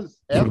 as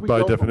we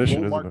by go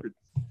definition, from bull markets,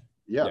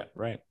 yeah,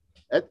 right.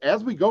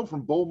 As we go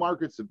from bull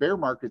markets to bear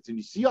markets, and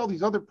you see all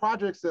these other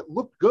projects that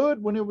looked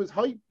good when it was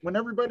hype, when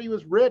everybody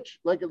was rich,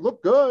 like it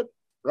looked good,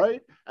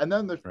 right? And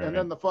then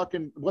the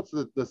fucking, what's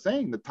the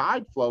saying? The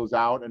tide flows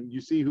out, and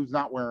you see who's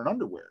not wearing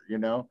underwear, you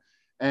know?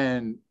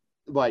 And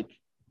like,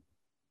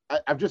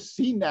 I've just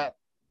seen that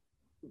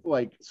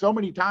like so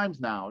many times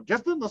now,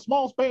 just in the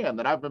small span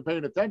that I've been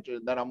paying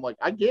attention, that I'm like,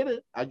 I get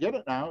it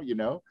now, you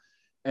know?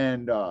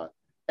 And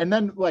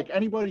then like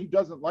anybody who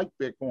doesn't like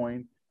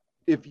Bitcoin,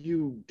 if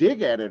you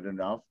dig at it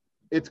enough,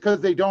 it's because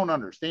they don't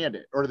understand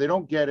it, or they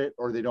don't get it,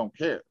 or they don't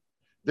care.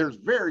 There's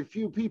very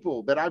few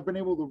people that I've been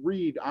able to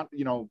read on,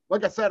 you know,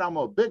 like I said, I'm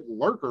a big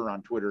lurker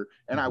on Twitter,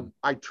 and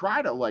I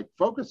try to like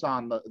focus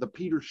on the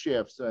Peter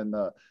Schiffs and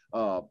the,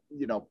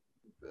 you know,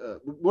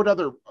 what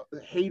other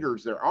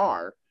haters there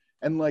are.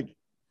 And like,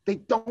 they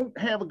don't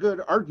have a good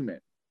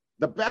argument.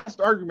 The best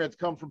arguments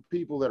come from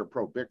people that are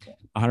pro Bitcoin.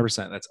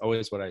 100%. That's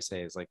always what I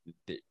say, is like,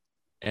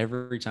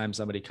 every time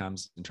somebody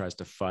comes and tries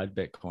to FUD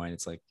Bitcoin,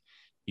 it's like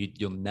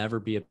you'll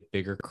never be a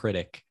bigger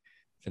critic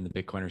than the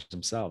Bitcoiners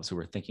themselves, who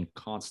are thinking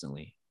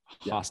constantly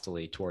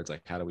hostily towards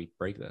like, how do we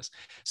break this?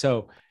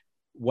 So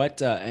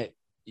what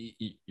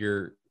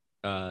your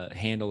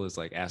handle is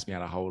like, ask me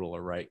how to hodl,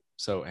 right?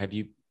 So have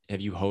you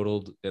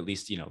hodled at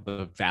least, you know,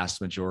 the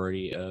vast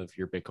majority of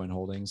your Bitcoin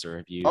holdings, or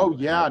have you? Oh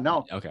yeah,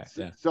 no. Okay.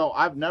 Yeah. So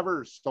I've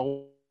never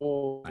sold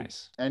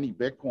any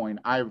Bitcoin.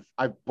 I've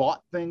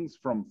bought things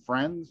from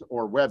friends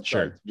or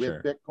websites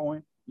with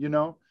Bitcoin, you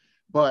know,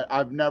 but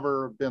I've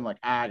never been like,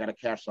 I gotta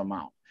cash some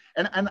out.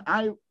 And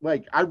I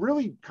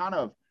really kind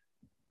of,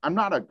 I'm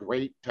not a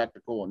great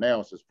technical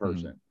analysis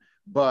person,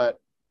 but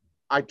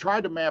I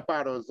tried to map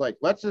out, I was like,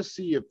 let's just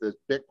see if this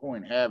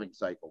Bitcoin halving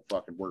cycle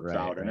fucking works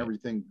out, and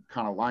everything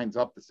kind of lines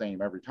up the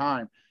same every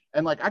time.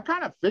 And like, I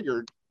kind of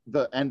figured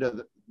the end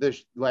of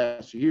this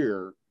last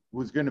year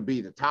was going to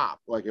be the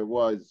top, like it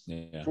was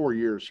 4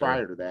 years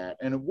prior to that.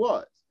 And it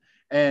was.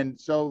 And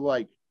so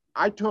like,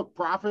 I took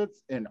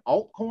profits in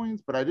altcoins,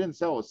 but I didn't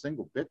sell a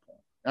single Bitcoin.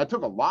 And I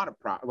took a lot of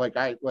like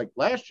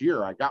last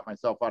year I got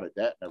myself out of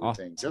debt and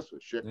everything Awesome. just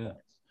with shit Yeah. coins.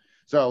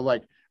 So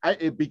like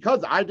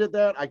because I did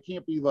that, I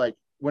can't be like,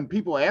 when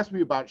people ask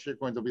me about shit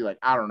coins, I'll be like,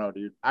 I don't know,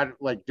 dude. I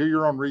like, do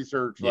your own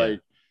research. Yeah.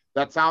 Like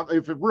that sounds,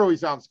 if it really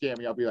sounds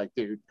scammy, I'll be like,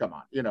 dude, come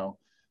on, you know,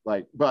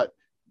 like, but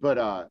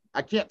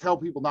I can't tell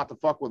people not to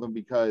fuck with them,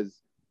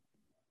 because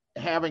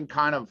having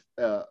kind of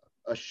a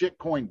shit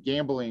coin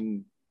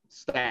gambling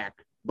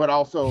stack, but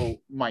also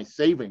my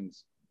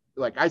savings,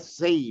 like I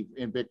save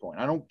in Bitcoin.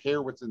 I don't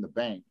care what's in the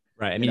bank.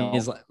 Right. I mean,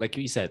 it's like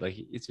you said, like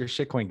it's your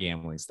shitcoin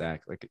gambling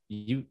stack. Like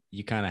you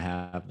kind of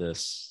have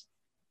this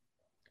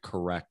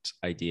correct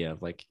idea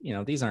of like, you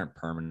know, these aren't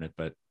permanent,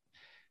 but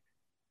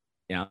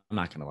you know, I'm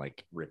not going to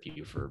like rip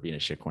you for being a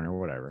shitcoin or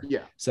whatever.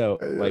 Yeah. So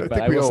like, I but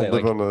think I we will all say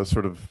live like, on a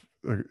sort of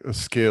a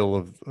scale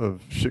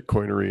of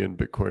shitcoinery and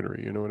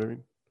Bitcoinery. You know what I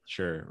mean?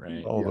 sure.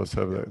 Right. All of us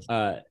have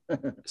that.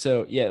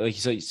 So yeah, like,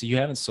 so you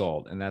haven't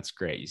sold, and that's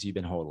great. So you've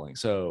been holding.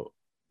 So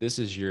this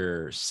is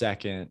your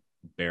second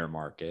bear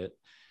market.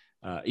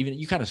 Even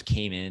you kind of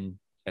came in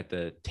at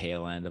the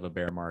tail end of a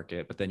bear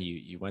market, but then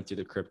you went through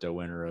the crypto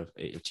winter of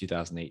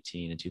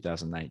 2018 and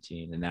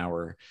 2019, and now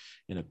we're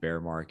in a bear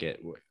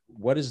market.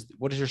 What is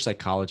your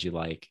psychology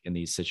like in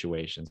these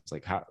situations?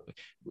 Like how,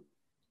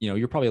 you know,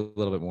 you're probably a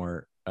little bit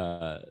more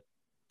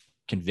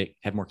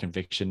have more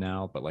conviction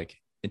now, but like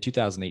in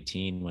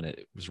 2018 when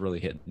it was really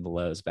hitting the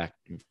lows back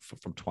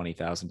from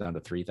 20,000 down to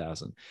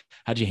 3,000,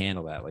 how'd you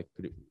handle that? Like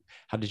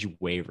how did you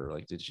waver?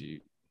 Like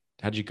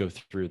how did you go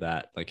through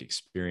that like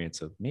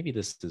experience of maybe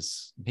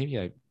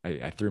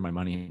I threw my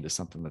money into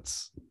something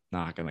that's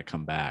not going to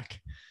come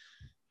back?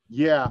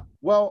 Yeah,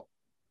 well,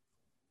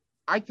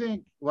 I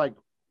think like,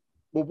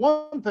 well,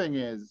 one thing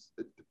is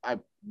I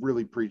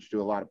really preach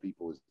to a lot of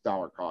people is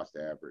dollar cost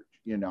average.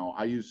 You know,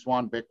 I use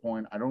Swan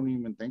Bitcoin. I don't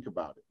even think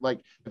about it.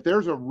 Like if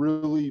there's a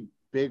really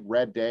big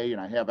red day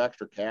and I have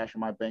extra cash in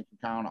my bank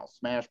account, I'll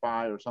smash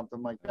buy or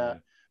something like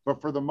that.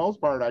 But for the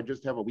most part, I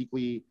just have a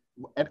weekly,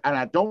 and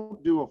I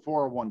don't do a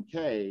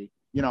 401k.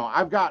 You know,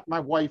 my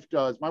wife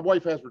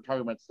has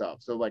retirement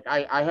stuff. So like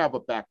I have a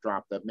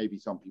backdrop that maybe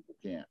some people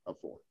can't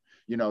afford,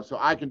 you know, so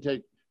I can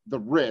take the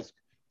risk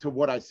to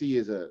what I see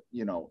as a,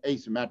 you know,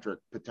 asymmetric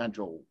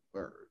potential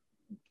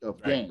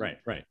of gain.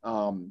 Right.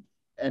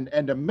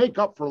 And to make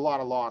up for a lot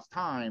of lost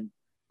time,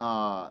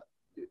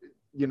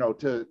 you know,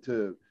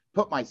 to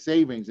put my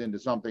savings into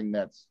something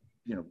that's,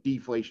 you know,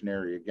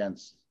 deflationary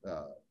against,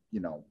 you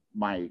know,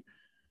 my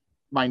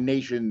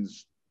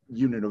nation's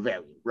unit of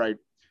value, right?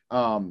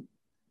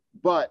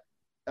 But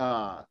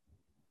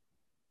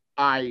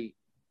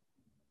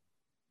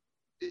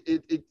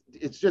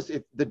it's just,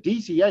 if the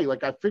DCA,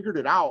 like I figured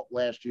it out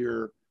last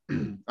year.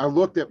 I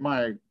looked at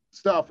my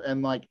stuff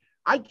and like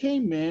I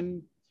came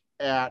in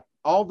at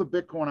all the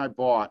Bitcoin I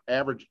bought,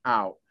 averaged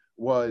out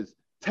was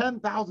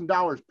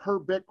 $10,000 per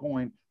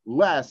Bitcoin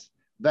less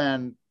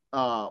than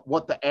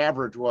what the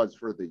average was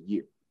for the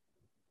year,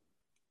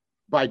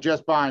 by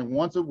just buying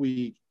once a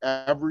week,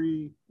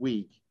 every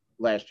week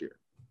last year,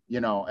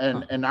 you know,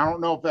 and I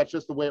don't know if that's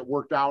just the way it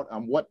worked out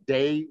on what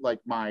day, like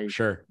my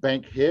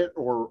bank hit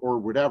or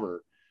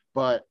whatever.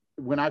 But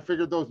when I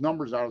figured those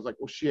numbers out, I was like,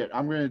 well, shit,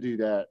 I'm going to do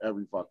that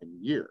every fucking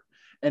year.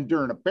 And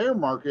during a bear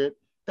market,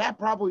 that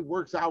probably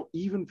works out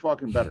even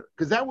fucking better.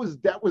 Cause that was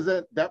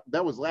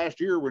last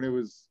year when it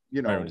was,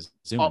 you know,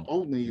 up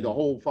only the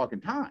whole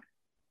fucking time.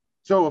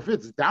 So if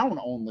it's down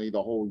only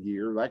the whole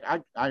year, like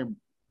I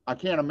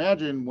can't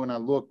imagine when I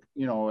look,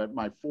 you know, at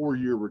my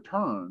 4-year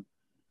return.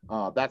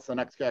 That's the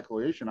next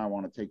calculation I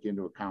want to take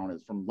into account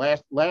is from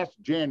last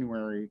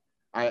January.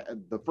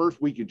 The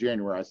first week of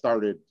January, I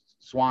started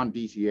Swan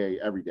DCA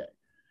every day,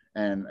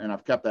 and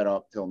I've kept that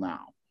up till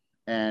now.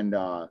 And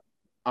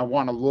I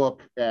want to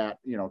look at,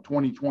 you know,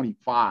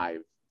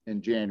 2025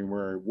 in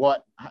January,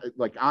 what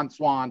like on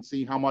Swan,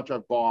 see how much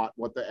I've bought,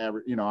 what the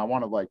average, you know, I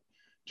want to like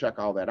check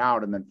all that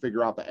out and then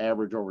figure out the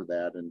average over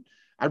that. And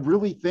I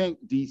really think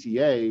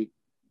DCA,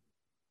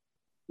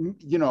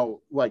 you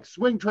know, like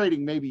swing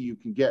trading, maybe you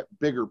can get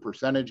bigger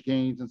percentage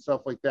gains and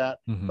stuff like that.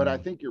 Mm-hmm. But I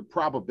think your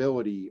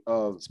probability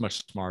of it's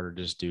much smarter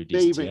to just do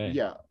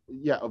DCA.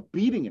 Of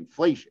beating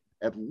inflation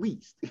at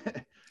least,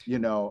 you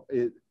know,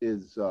 it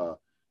is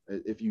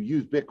if you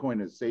use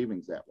Bitcoin as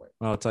savings that way.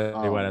 Well, I'll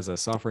tell you what, as a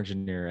software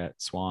engineer at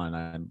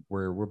Swan,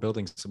 we're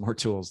building some more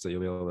tools that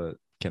you'll be able to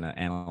kind of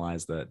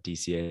analyze the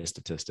DCA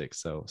statistics.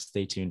 So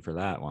stay tuned for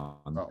that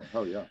one. Oh,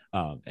 hell yeah.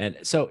 And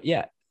so,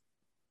 yeah,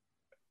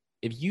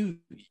 if you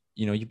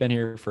know, you've been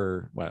here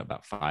for what,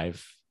 about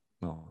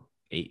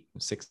 8,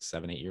 6,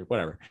 7, 8 years,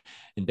 whatever,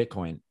 in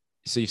Bitcoin.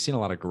 So you've seen a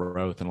lot of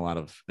growth and a lot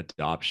of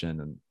adoption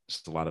and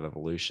just a lot of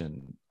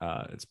evolution.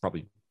 It's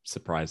probably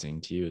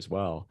surprising to you as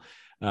well.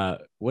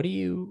 What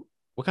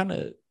kind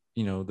of,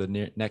 you know,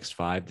 the next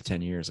 5 to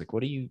 10 years, like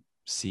what do you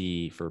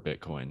see for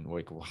Bitcoin?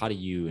 Like, how do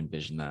you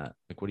envision that?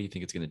 Like, what do you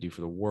think it's going to do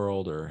for the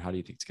world, or how do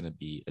you think it's going to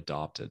be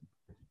adopted?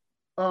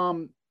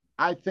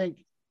 I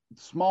think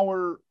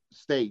smaller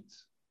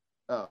states,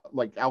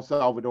 like El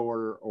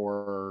Salvador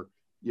or,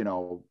 you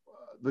know,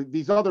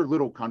 these other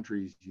little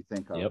countries you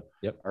think of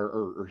yep.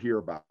 or hear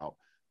about,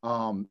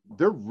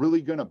 they're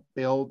really going to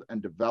build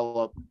and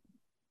develop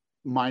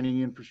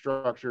mining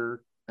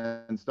infrastructure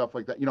and stuff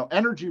like that. You know,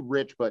 energy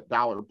rich but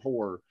dollar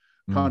poor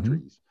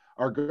countries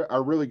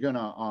are really going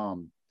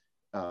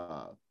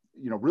to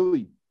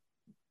really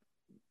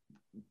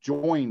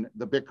join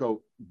the Bitcoin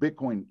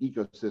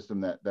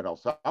ecosystem that El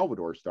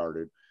Salvador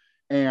started.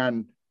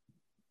 And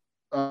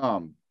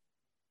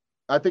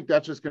I think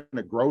that's just going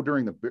to grow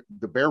during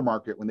the bear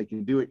market when they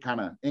can do it kind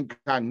of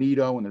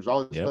incognito and there's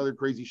all this other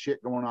crazy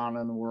shit going on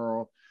in the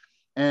world.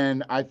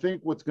 And I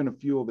think what's going to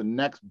fuel the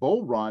next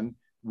bull run,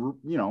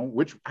 you know,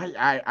 which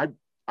I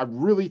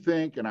really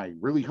think and I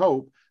really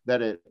hope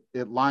that it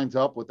lines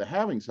up with the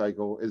halving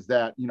cycle, is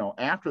that, you know,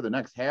 after the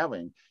next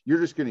halving, you're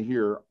just going to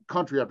hear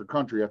country after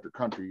country after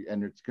country,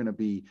 and it's going to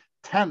be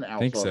 10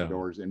 El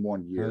Salvadors in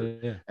 1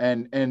 year.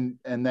 And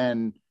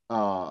then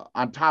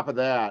on top of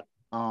that,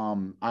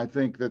 I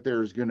think that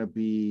there's going to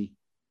be,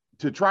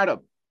 to try to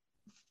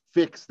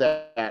fix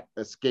that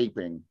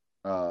escaping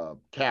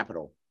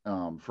capital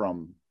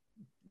from,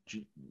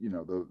 you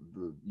know,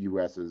 the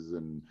US's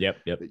and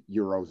the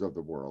euros of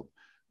the world,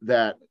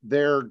 that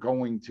they're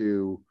going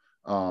to,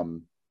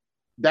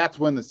 that's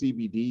when the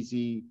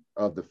CBDC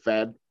of the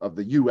Fed, of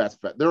the US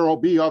Fed, there will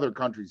be other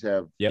countries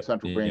have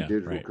central bank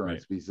digital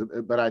currencies,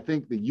 but I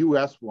think the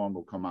US one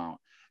will come out,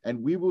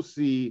 and we will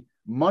see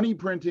money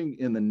printing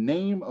in the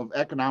name of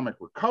economic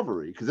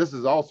recovery, because this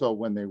is also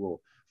when they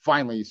will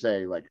finally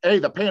say, like, hey,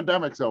 the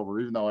pandemic's over,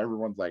 even though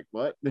everyone's like,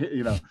 what?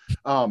 You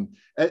know,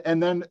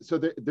 and then so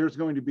there's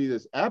going to be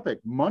this epic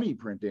money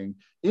printing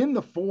in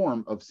the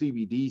form of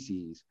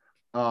CBDCs,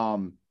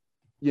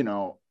 you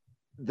know,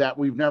 that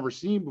we've never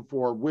seen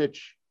before,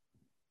 which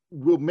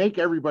will make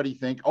everybody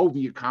think, oh,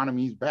 the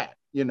economy's back,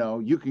 you know,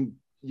 you can,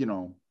 you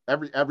know,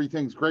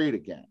 everything's great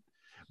again.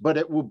 But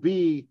it will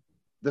be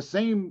the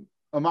same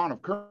amount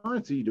of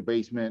currency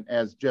debasement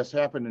as just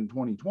happened in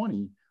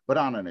 2020, but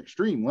on an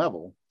extreme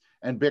level.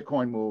 And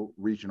Bitcoin will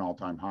reach an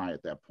all-time high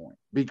at that point,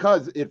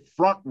 because it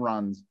front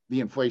runs the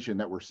inflation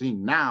that we're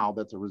seeing now.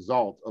 That's a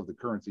result of the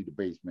currency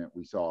debasement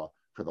we saw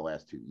for the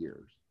last 2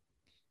 years.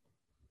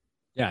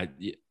 Yeah,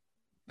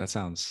 that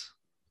sounds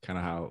kind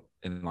of how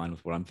in line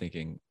with what I'm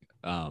thinking.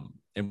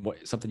 And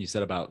something you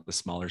said about the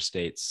smaller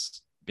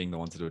states being the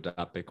ones to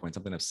adopt Bitcoin,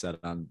 something I've said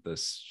on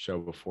this show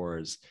before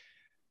is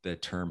the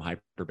term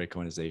hyper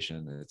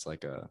Bitcoinization. It's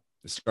like it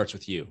starts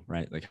with you,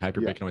 right? Like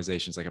hyper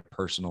Bitcoinization is like a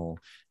personal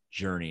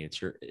journey.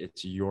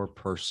 It's your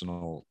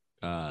personal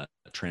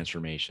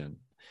transformation,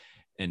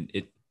 and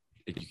you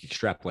can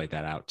extrapolate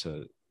that out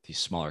to these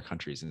smaller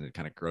countries, and it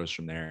kind of grows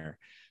from there.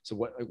 So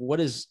what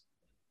is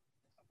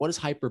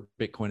hyper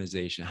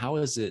Bitcoinization? How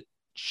has it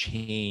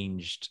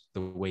changed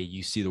the way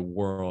you see the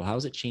world? How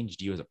has it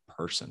changed you as a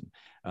person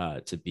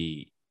to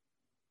be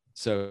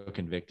so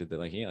convicted that,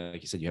 like,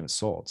 like you said, you haven't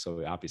sold,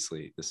 so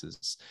obviously this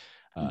is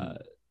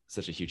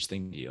such a huge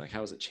thing to you? Like,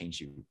 how has it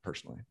changed you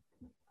personally?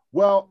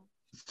 Well,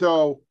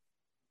 so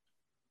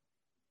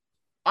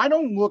I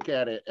don't look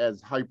at it as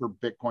hyper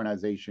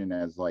Bitcoinization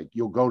as like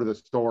you'll go to the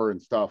store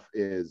and stuff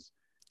is,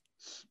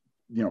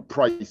 you know,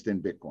 priced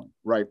in Bitcoin,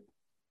 right?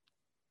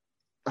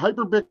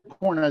 Hyper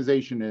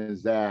Bitcoinization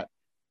is that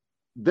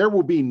there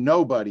will be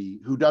nobody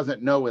who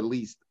doesn't know at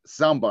least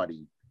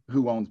somebody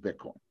who owns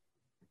Bitcoin.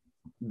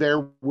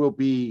 There will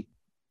be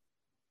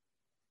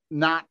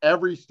not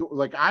every store.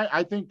 Like,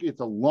 I think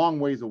it's a long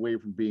ways away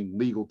from being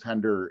legal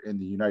tender in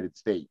the United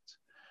States.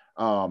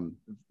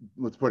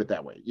 Let's put it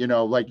that way. You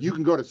know, like, you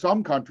can go to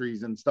some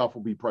countries and stuff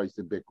will be priced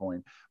in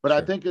Bitcoin, but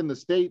I think in the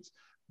States,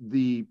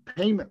 the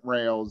payment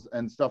rails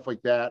and stuff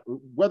like that,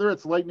 whether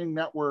it's Lightning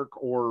Network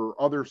or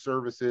other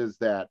services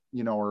that,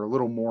 you know, are a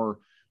little more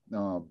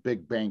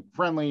big bank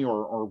friendly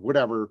or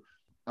whatever,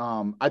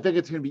 I think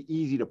it's going to be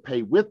easy to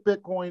pay with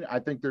Bitcoin. I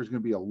think there's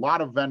going to be a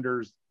lot of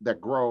vendors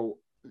that grow,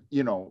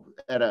 you know,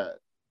 at a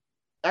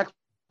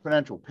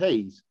exponential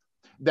pace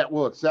that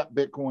will accept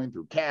Bitcoin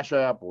through Cash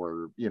App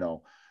or, you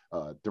know,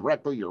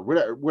 directly or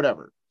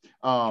whatever.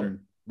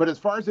 But as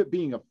far as it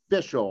being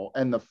official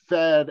and the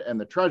Fed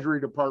and the Treasury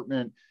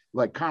Department,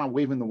 like, kind of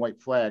waving the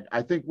white flag,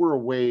 I think we're a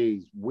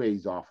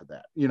ways off of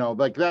that. You know,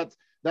 like, that's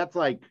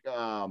like,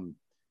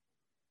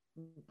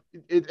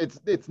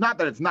 it's not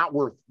that it's not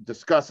worth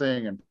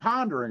discussing and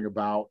pondering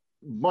about,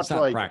 much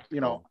like practical.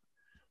 You know,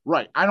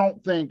 right. I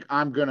don't think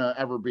I'm going to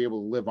ever be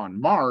able to live on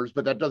Mars,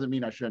 but that doesn't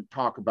mean I shouldn't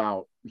talk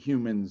about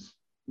humans,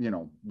 you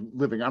know,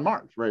 living on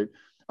Mars. Right.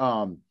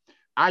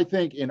 I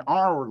think in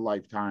our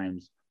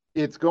lifetimes,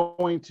 it's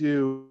going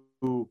to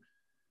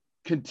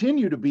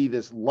continue to be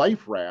this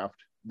life raft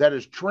that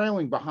is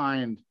trailing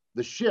behind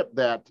the ship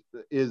that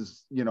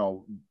is, you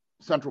know,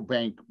 central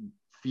bank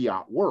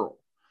fiat world.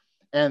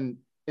 And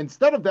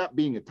instead of that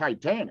being a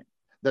Titanic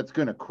that's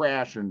going to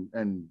crash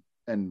and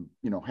you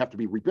know, have to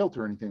be rebuilt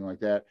or anything like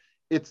that,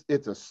 it's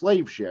a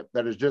slave ship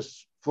that is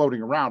just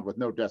floating around with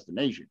no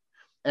destination.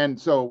 And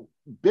so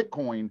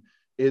Bitcoin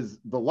is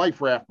the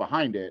life raft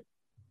behind it,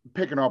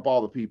 picking up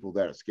all the people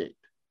that escaped,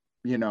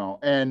 you know.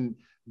 And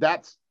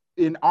that's,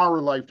 in our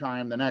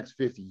lifetime, the next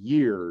 50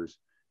 years,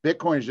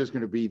 Bitcoin is just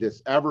going to be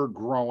this ever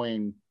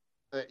growing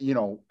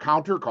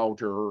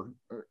counterculture,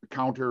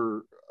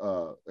 counter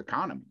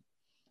economy.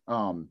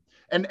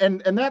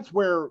 And that's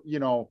where,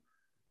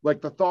 like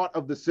the thought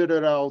of the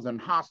citadels and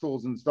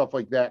hostels and stuff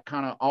like that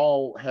kind of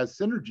all has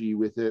synergy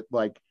with it.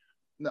 Like,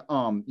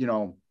 I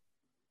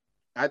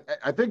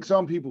think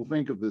some people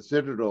think of the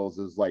citadels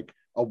as like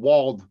a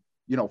walled,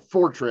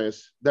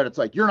 fortress that it's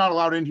like, you're not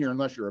allowed in here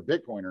unless you're a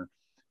Bitcoiner.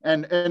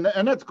 And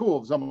that's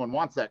cool if someone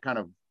wants that kind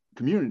of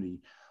community.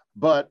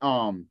 But,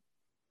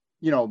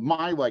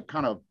 my like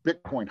kind of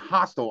Bitcoin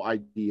hostel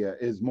idea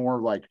is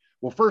more like,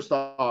 well, first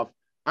off,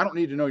 I don't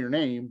need to know your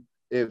name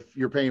if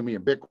you're paying me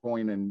in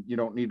Bitcoin, and you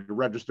don't need to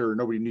register.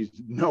 Nobody needs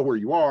to know where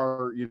you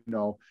are,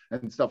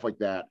 and stuff like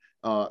that.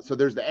 So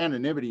there's the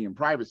anonymity and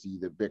privacy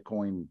that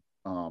Bitcoin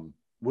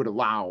would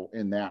allow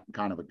in that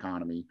kind of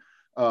economy.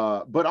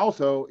 But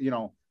also,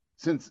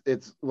 since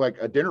it's like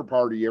a dinner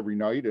party every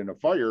night and a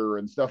fire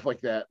and stuff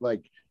like that,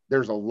 like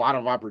there's a lot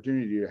of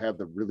opportunity to have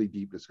the really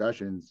deep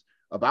discussions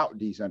about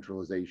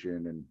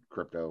decentralization and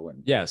crypto.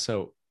 And yeah,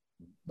 so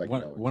like,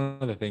 one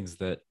of the things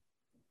that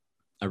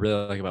I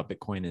really like about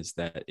Bitcoin is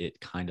that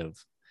it kind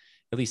of,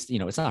 at least,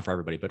 it's not for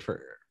everybody, but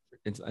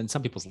in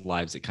some people's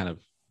lives, it kind of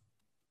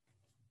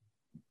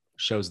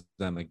shows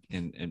them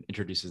and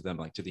introduces them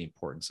like to the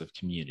importance of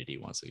community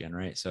once again,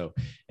 right? So,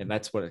 and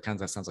that's what it kind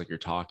of sounds like you're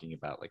talking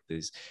about, like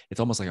this,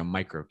 it's almost like a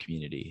micro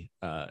community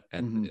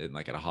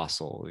like at a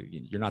hostel.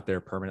 You're not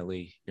there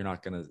permanently. You're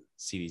not going to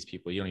see these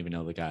people. You don't even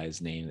know the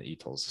guy's name that you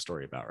told us a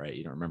story about, right?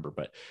 You don't remember,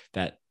 but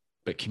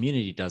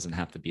community doesn't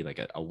have to be like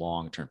a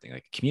long-term thing.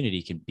 Like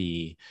community can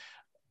be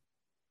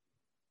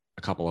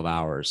a couple of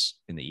hours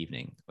in the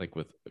evening, like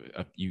with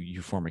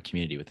you form a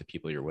community with the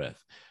people you're with.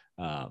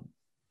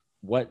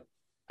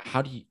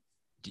 How do you,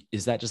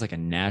 is that just like a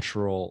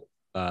natural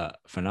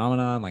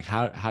phenomenon? Like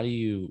how do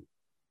you,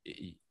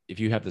 if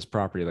you have this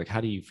property, like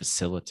how do you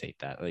facilitate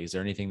that? Like, is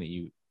there anything that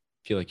you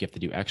feel like you have to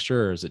do extra,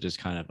 or is it just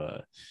kind of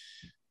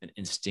an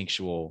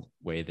instinctual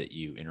way that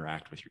you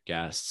interact with your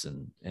guests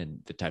and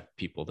the type of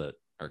people that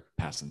are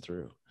passing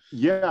through?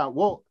 Yeah,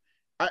 well,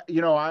 I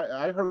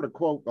heard a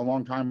quote a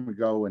long time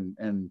ago,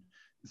 and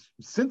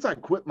since I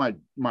quit my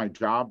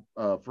job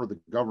for the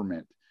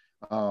government,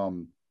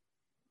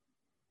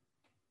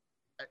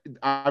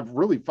 I've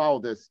really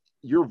followed this.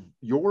 Your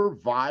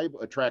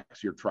vibe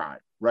attracts your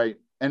tribe, right?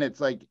 And it's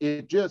like,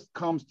 it just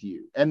comes to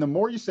you. And the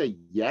more you say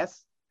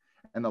yes,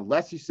 and the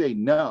less you say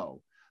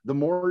no, the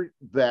more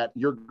that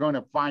you're going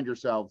to find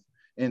yourself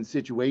in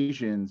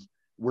situations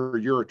where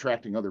you're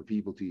attracting other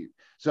people to you.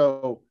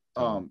 So,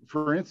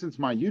 for instance,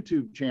 my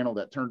YouTube channel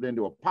that turned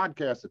into a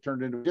podcast, that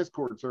turned into a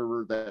Discord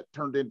server, that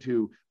turned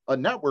into a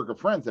network of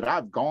friends that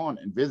I've gone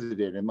and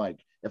visited. And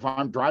like, if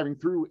I'm driving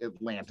through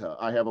Atlanta,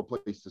 I have a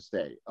place to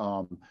stay.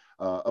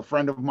 A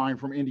friend of mine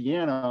from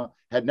Indiana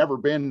had never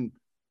been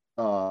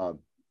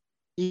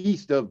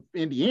east of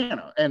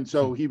Indiana. And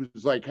so he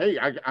was like, hey,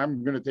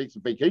 I'm going to take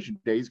some vacation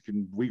days.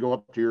 Can we go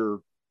up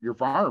to your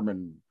farm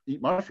and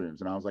eat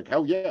mushrooms? And I was like,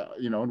 hell yeah.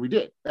 And we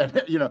did,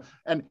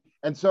 and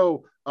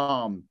so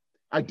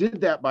I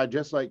did that by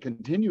just like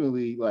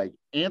continually like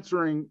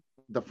answering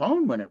the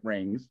phone when it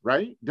rings,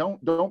 right?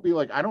 Don't be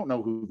like, I don't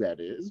know who that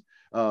is,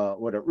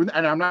 whatever.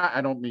 And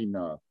I don't mean,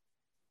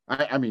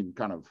 I mean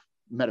kind of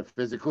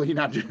metaphysically,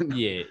 not just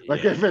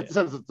if it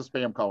says it's a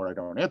spam caller, I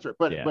don't answer it.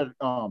 But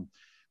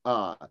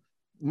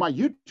my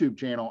YouTube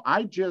channel,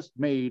 I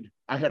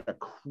had a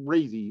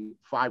crazy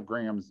 5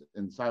 grams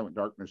in silent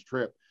darkness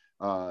trip,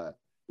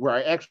 where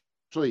I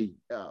actually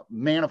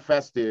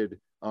manifested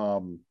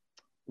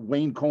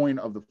Wayne Coyne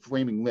of the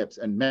Flaming Lips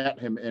and met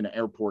him in an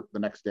airport the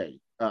next day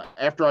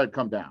after I'd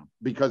come down,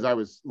 because I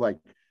was like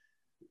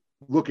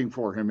looking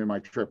for him in my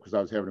trip because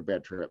I was having a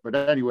bad trip. But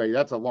anyway,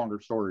 that's a longer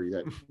story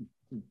that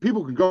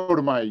people can go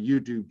to my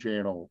YouTube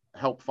channel,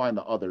 help find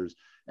the others,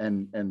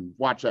 and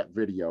watch that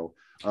video.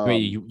 Wait,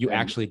 you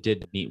actually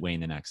did meet Wayne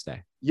the next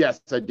day?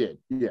 Yes, I did.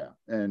 Yeah.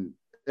 And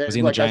was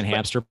he in the giant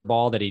hamster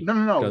ball that he?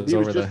 No. He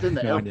was just in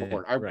the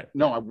airport.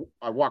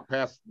 I walked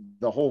past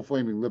the whole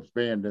Flaming Lips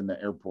band in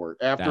the airport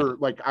after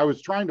I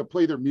was trying to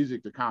play their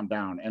music to calm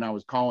down, and I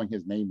was calling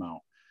his name out,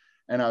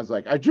 and I was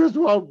like, I just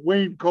want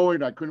Wayne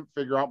Coyne. I couldn't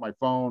figure out my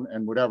phone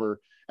and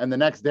whatever. And the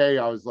next day,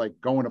 I was like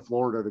going to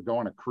Florida to go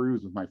on a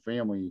cruise with my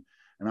family,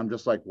 and I'm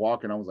just like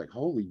walking. I was like,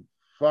 holy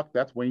fuck,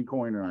 that's Wayne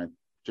Coyne, and I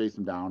chase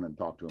him down and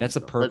talk to him. That's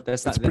that's pretty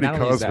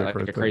cosmic, only is that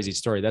like a crazy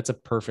story. That's the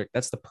perfect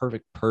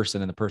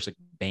person and the perfect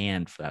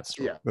band for that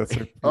story. Yeah, that's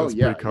pretty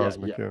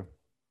cosmic.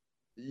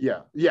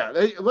 Yeah.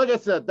 Like I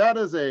said, that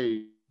is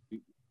a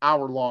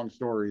hour-long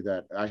story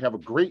that I have a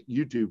great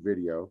YouTube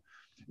video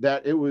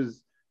that it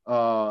was.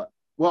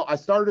 Well, I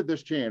started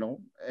this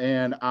channel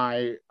and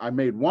I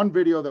made one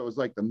video that was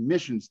like the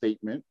mission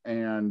statement,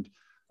 and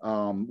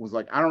was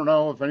like, I don't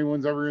know if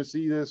anyone's ever gonna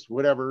see this,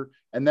 whatever.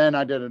 And then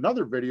I did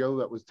another video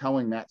that was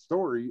telling that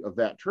story of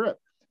that trip,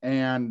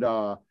 and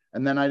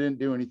then I didn't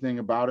do anything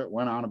about it,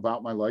 went on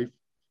about my life.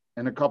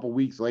 And a couple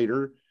weeks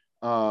later,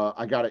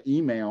 I got an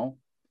email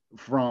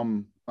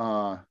from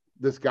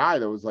this guy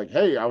that was like,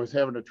 hey, I was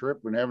having a trip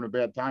and having a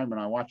bad time, and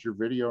I watched your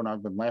video and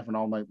I've been laughing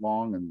all night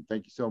long, and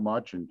thank you so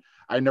much. And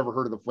I never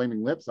heard of the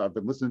Flaming Lips. I've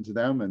been listening to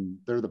them, and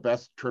they're the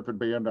best tripping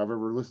band I've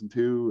ever listened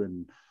to,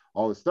 and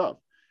all this stuff.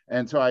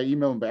 And so I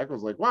emailed him back. I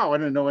was like, wow, I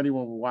didn't know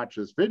anyone would watch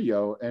this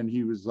video. And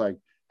he was like,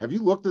 have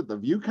you looked at the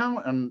view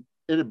count? And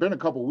it had been a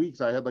couple of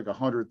weeks. I had like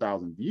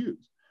 100,000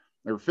 views,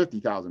 or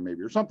 50,000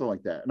 maybe, or something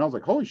like that. And I was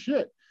like, holy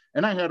shit.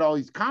 And I had all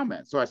these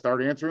comments. So I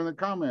started answering the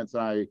comments.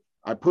 I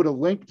put a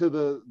link to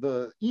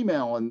the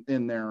email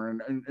in there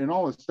and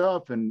all this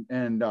stuff.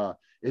 And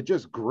it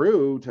just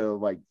grew to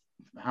like,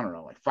 I don't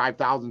know, like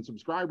 5,000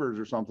 subscribers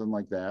or something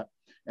like that.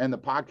 And the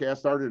podcast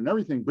started and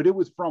everything, but it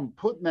was from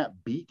putting that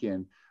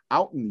beacon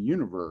out in the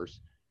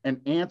universe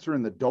and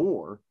answering the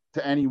door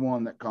to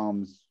anyone that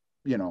comes,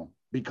 you know,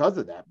 because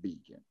of that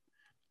beacon.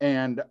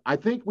 And I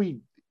think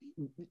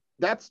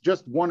that's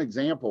just one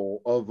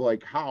example of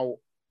like how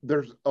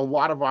there's a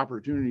lot of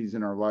opportunities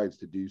in our lives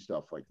to do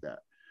stuff like that.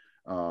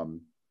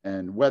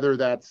 And whether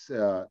that's,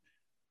 you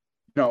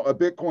know, a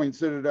Bitcoin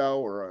Citadel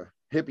or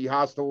a hippie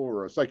hostel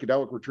or a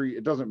psychedelic retreat,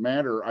 it doesn't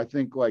matter. I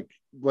think like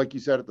you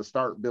said at the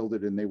start, build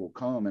it and they will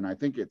come. And I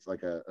think it's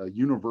like a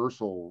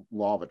universal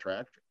law of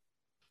attraction.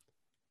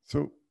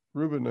 So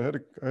Rubin, I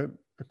had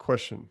a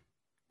question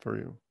for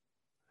you.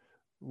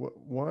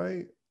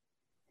 Why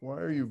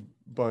are you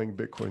buying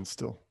Bitcoin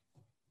still?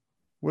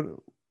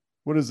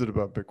 What is it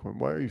about Bitcoin?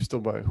 Why are you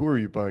still buying? Who are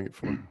you buying it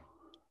for?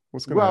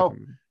 What's going to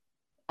happen?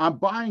 I'm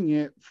buying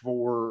it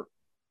for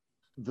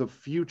the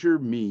future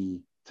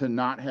me to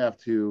not have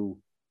to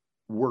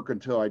work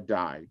until I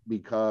die,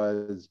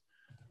 because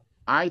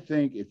I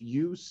think if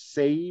you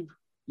save,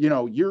 you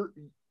know,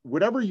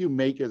 whatever you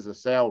make as a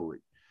salary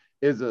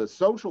is a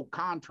social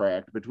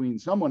contract between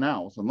someone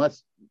else,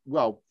 unless,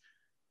 well,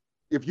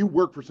 if you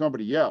work for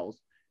somebody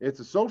else, it's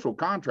a social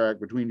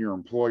contract between your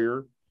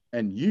employer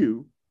and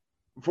you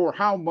for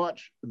how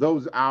much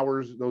those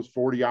hours, those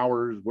 40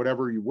 hours,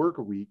 whatever you work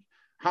a week,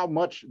 how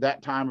much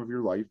that time of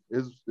your life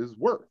is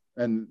worth.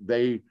 And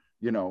they,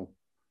 you know,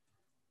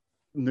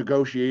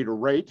 negotiate a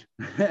rate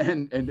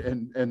and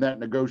that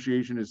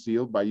negotiation is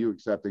sealed by you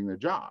accepting the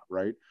job,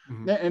 right?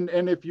 Mm-hmm.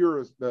 And if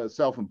you're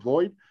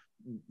self-employed,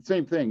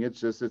 same thing.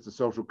 It's a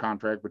social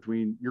contract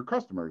between your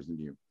customers and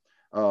you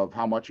of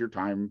how much your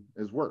time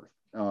is worth.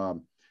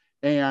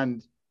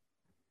 And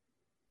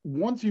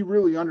once you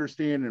really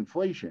understand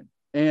inflation,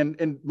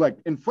 and like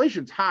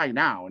inflation's high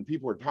now and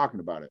people are talking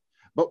about it,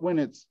 but when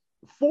it's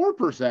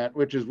 4%,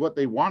 which is what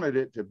they wanted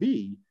it to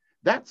be,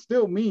 that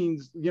still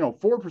means, you know,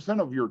 4%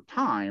 of your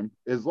time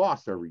is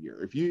lost every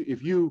year.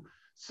 If you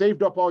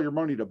saved up all your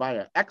money to buy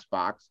an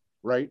Xbox,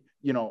 right,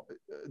 you know,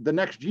 the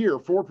next year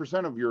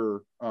 4% of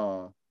your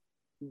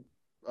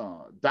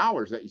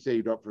dollars that you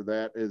saved up for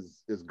that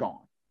is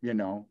gone, you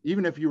know,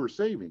 even if you were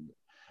saving it.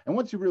 And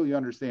once you really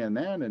understand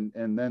that and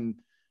then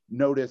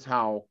notice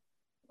how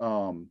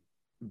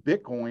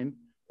Bitcoin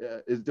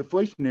is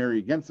deflationary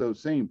against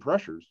those same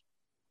pressures,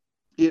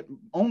 it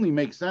only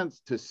makes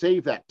sense to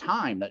save that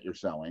time that you're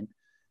selling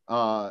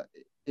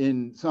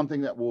in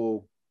something that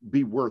will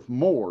be worth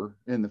more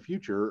in the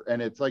future.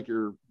 And it's like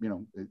you're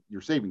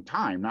saving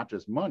time, not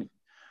just money.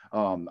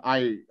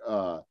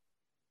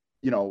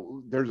 You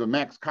know, there's a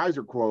Max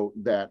Kaiser quote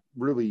that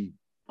really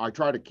I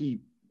try to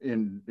keep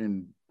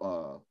in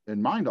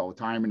mind all the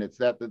time, and it's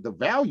that the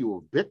value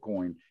of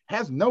Bitcoin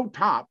has no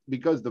top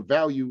because the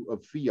value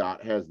of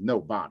fiat has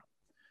no bottom.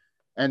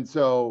 And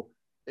so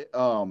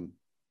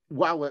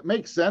while it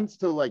makes sense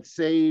to like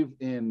save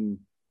in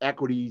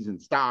equities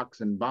and stocks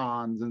and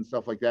bonds and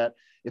stuff like that,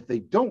 if they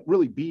don't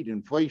really beat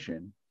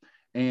inflation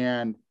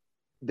and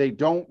they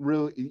don't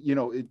really, you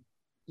know,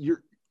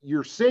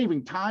 you're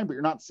saving time, but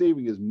you're not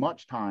saving as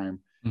much time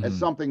as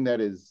something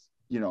that is,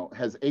 you know,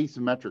 has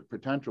asymmetric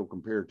potential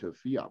compared to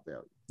fiat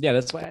value. Yeah,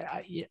 that's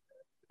why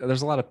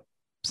there's a lot of,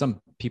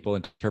 some people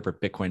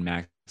interpret Bitcoin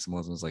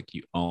maximalism as like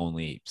you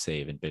only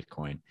save in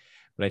Bitcoin.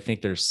 But I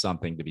think there's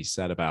something to be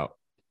said about,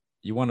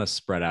 you want to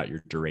spread out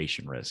your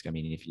duration risk. I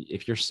mean, if you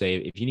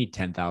need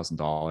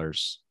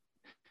 $10,000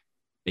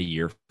 a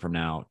year from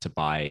now to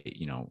buy,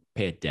 you know,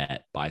 pay a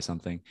debt, buy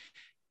something,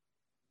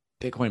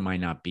 Bitcoin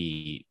might not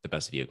be the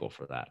best vehicle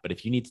for that. But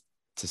if you need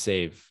to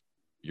save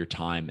your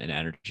time and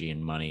energy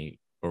and money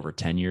over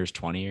 10 years,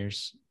 20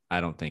 years, I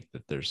don't think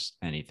that there's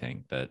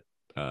anything that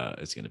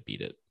is going to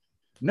beat it.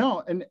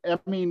 No. And I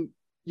mean,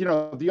 you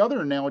know, the other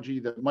analogy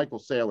that Michael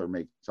Saylor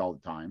makes all the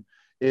time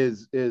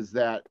is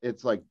that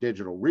it's like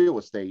digital real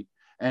estate.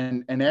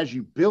 And as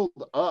you build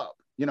up,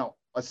 you know,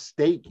 a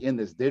stake in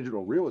this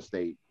digital real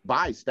estate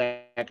by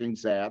stacking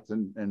sats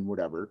and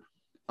whatever,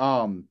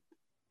 in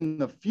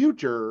the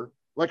future,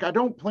 like I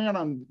don't plan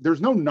on,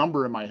 there's no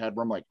number in my head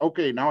where I'm like,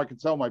 okay, now I can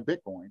sell my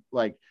Bitcoin.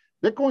 Like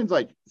Bitcoin's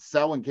like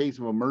sell in case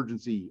of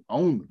emergency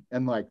only.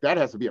 And like, that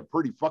has to be a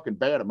pretty fucking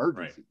bad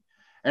emergency. Right.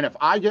 And if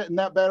I get in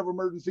that bad of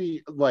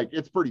emergency, like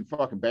it's pretty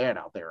fucking bad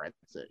out there, I'd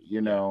say,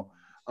 you know?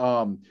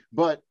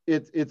 But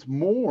it's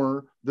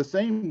more the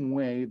same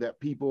way that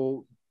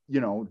people,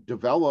 you know,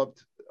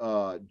 developed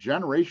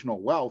generational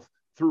wealth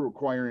through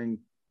acquiring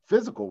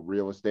physical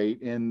real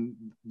estate in,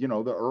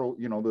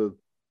 the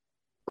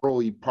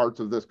early parts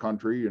of this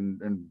country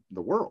and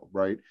the world,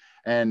 right?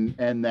 And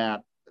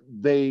that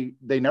they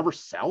never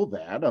sell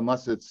that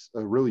unless it's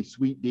a really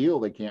sweet deal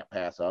they can't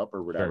pass up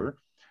or whatever. Sure.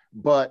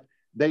 But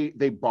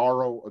they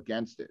borrow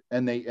against it,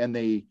 and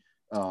they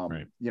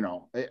Right.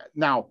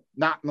 now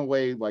not in the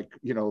way like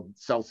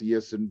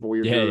Celsius and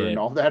Voyager Yeah. and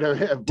all that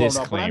have blown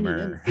up. But I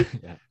mean, Disclaimer.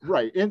 Yeah.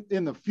 right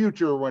in the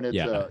future when it's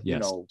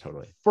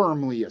totally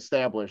firmly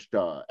established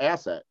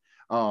asset,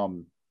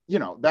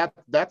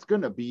 that's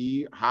going to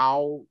be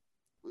how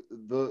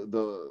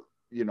the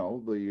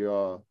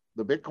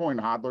Bitcoin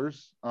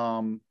hodlers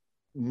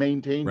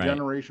maintain Right.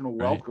 generational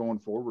wealth Right. going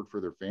forward for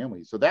their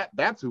families. So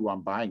that's who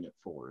I'm buying it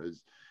for,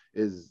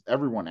 is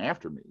everyone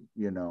after me,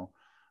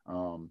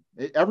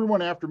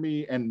 everyone after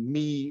me, and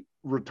me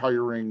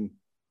retiring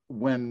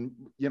when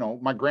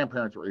my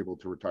grandparents were able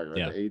to retire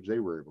at the age they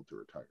were able to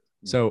retire.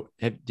 So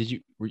did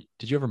you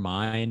ever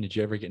mine? Did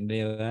you ever get into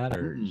any of that,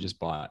 or you just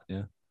bought?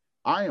 Yeah.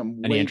 I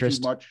am Any way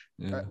interest? too much.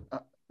 Yeah.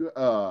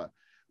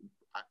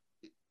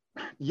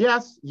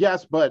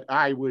 Yes, but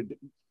I would,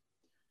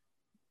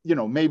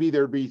 maybe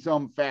there'd be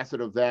some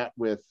facet of that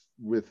with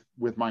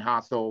my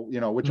hostel,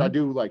 which I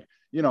do like,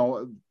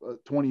 a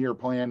 20-year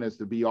plan is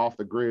to be off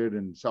the grid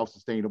and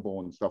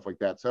self-sustainable and stuff like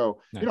that.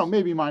 So, Nice.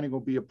 Maybe mining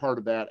will be a part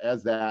of that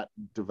as that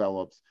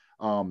develops.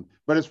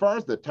 But as far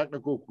as the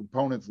technical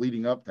components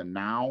leading up to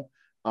now,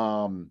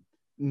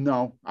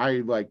 no,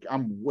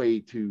 I'm way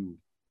too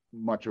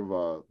much of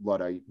a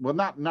Luddite. Well,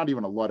 not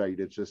even a Luddite.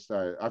 It's just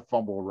I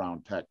fumble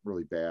around tech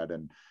really bad,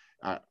 and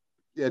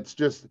it's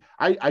just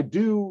I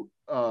do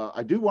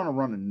want to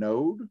run a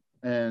node,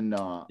 and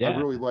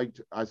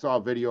I saw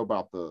a video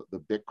about the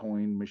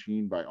Bitcoin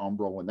machine by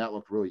Umbro, and that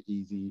looked really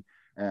easy.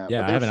 But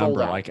I have an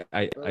Umbro. Like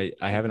I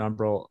have an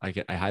Umbro.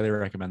 I highly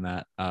recommend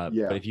that.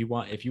 But if you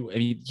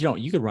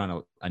you could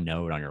run a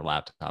node on your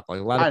laptop. Like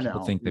a lot of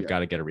people think they've got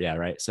to get it. Yeah,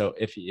 right. So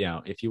if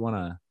you want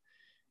to,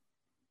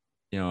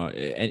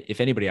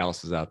 if anybody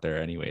else is out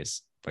there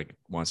anyways, like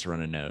wants to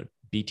run a node,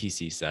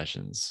 BTC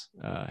Sessions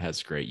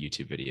has great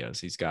YouTube videos.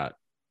 He's got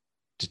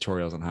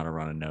tutorials on how to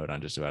run a node on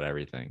just about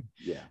everything.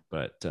 Yeah.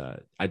 But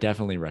I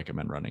definitely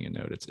recommend running a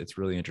node. It's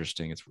really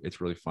interesting.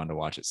 It's really fun to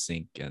watch it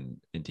sync and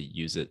to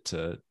use it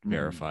to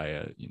verify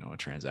a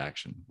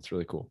transaction. It's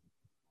really cool.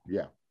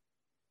 Yeah.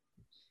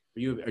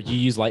 You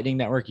use Lightning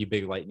Network? You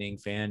big Lightning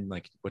fan?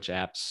 Like which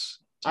apps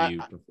do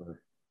you prefer?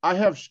 I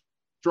have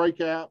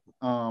Strike app.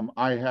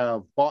 I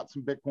have bought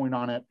some Bitcoin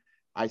on it.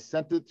 I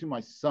sent it to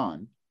my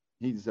son.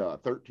 He's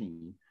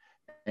 13,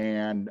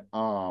 and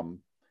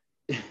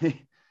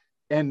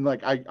and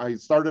like I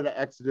started an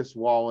Exodus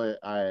wallet.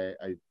 I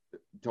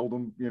told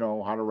him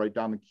how to write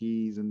down the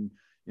keys and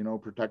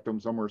protect them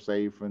somewhere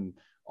safe and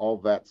all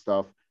that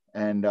stuff.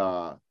 And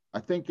I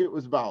think it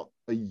was about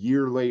a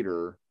year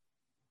later.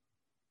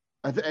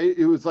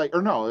 It was like,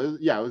 or no,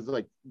 it was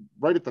like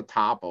right at the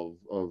top of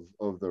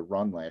the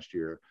run last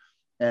year.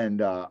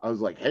 And I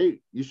was like,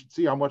 hey, you should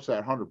see how much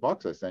that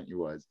 $100 I sent you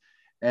was.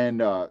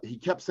 And he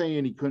kept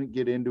saying he couldn't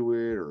get into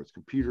it or his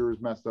computer was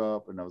messed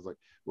up. And I was like,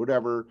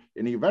 whatever.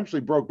 And he eventually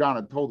broke down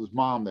and told his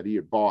mom that he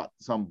had bought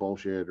some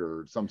bullshit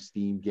or some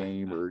Steam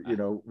game or,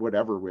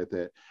 whatever with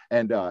it.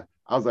 And I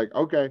was like,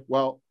 okay,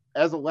 well,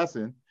 as a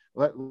lesson,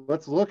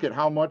 let's look at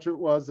how much it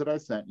was that I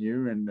sent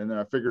you. And then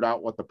I figured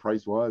out what the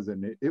price was.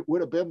 And it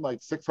would have been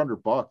like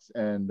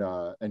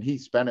 $600. And he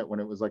spent it when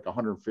it was like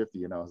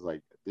 150. And I was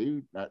like,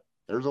 dude,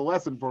 there's a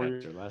lesson for you.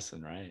 That's your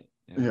lesson, right?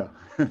 Yeah.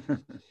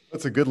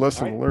 That's a good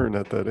lesson to learn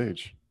at that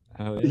age.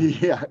 Oh,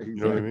 yeah. Exactly. You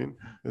know what I mean?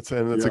 It's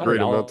a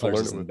great amount to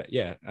learn it with.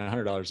 Yeah,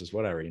 $100 is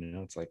whatever.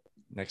 It's like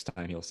next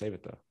time he'll save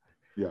it though.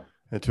 Yeah.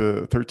 And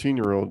to a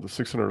 13-year-old,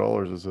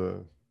 $600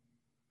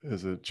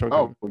 is a chunk.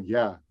 Oh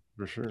yeah,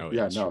 for sure. Oh,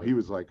 yeah. No, he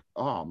was like,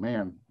 oh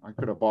man, I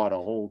could have bought a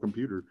whole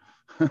computer.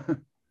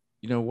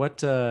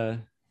 What?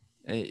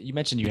 You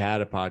mentioned you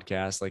had a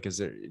podcast. Like,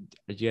 do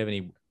you have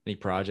any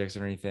projects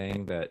or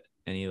anything that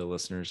any of the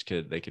listeners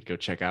could go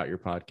check out your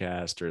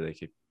podcast, or they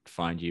could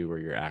find you where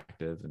you're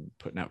active and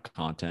putting out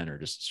content or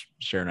just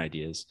sharing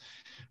ideas,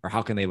 or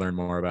how can they learn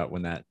more about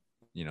when that,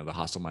 the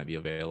hostel might be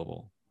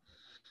available?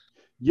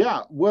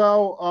 Yeah,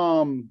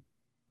 well,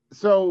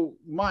 so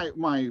my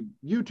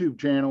YouTube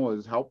channel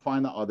is Help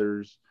Find the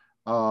Others.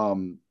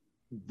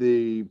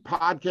 The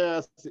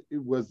podcast,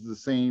 it was the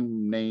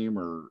same name,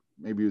 or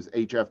maybe it was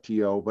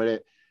HFTO,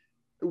 but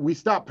we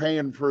stopped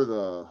paying for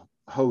the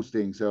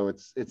hosting, so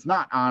it's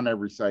not on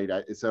every site.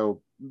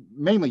 So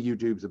mainly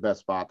YouTube's the best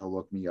spot to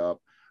look me up,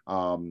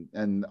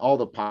 and all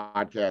the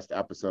podcast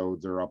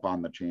episodes are up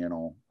on the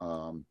channel,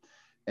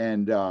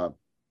 and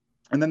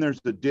then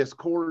there's the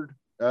Discord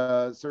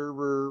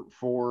server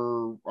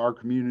for our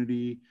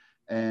community,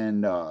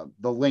 and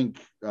the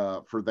link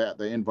for that,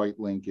 the invite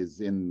link,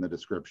 is in the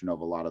description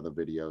of a lot of the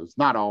videos.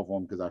 Not all of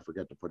them, because I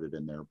forget to put it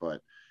in there,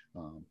 but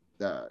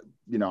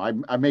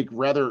I make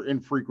rather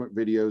infrequent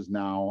videos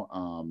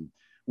now.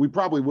 We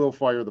probably will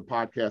fire the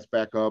podcast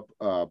back up,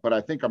 but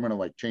I think I'm going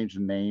to change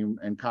the name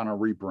and kind of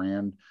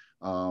rebrand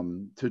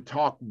to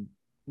talk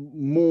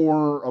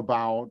more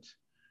about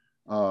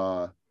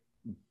uh,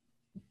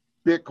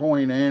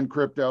 Bitcoin and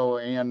crypto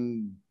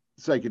and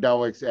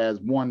psychedelics as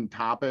one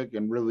topic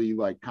and really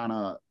like kind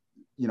of,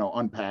 you know,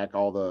 unpack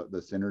all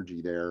the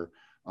synergy there,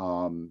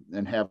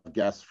 and have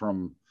guests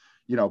from,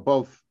 you know,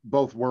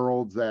 both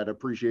worlds that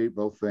appreciate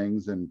both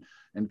things, and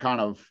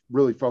kind of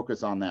really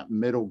focus on that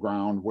middle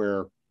ground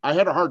where I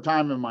had a hard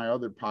time in my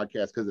other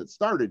podcast because it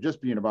started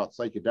just being about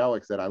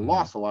psychedelics that I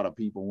lost a lot of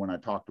people when I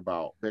talked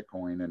about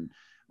Bitcoin. And,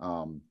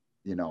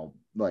 you know,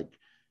 like,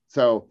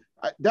 so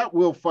that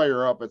will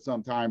fire up at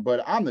some time, but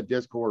on the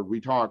Discord,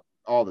 we talk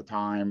all the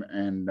time.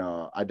 And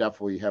I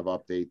definitely have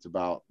updates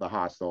about the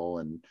hostel.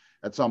 And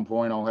at some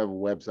point I'll have a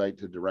website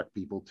to direct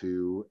people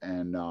to.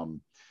 And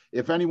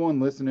if anyone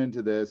listening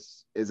to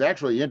this is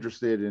actually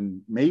interested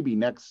in maybe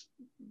next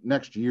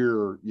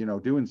year, you know,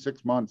 doing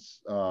 6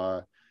 months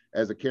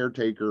as a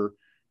caretaker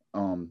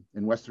in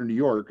Western New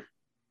York,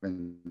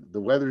 and the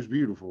weather's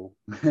beautiful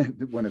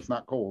when it's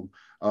not cold,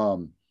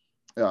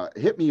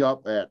 hit me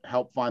up at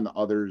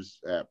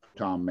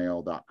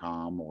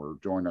helpfindtheothers@protonmail.com or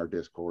join our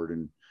Discord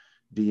and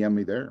DM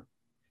me there.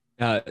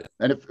 And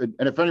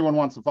if anyone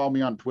wants to follow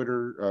me on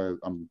Twitter,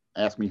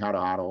 ask me how to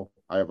hodl.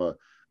 I have a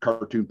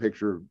cartoon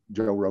picture of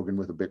Joe Rogan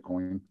with a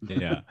Bitcoin.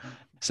 Yeah.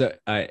 So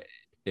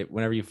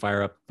whenever you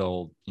fire up the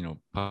old, you know,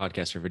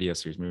 podcast or video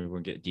series, maybe we'll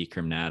get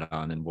Decrim Nat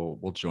on and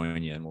we'll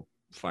join you and we'll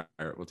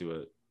do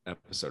a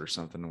episode or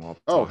something. And we'll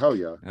talk. Hell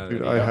yeah.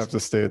 Dude, I have to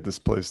stay at this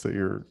place that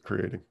you're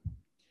creating.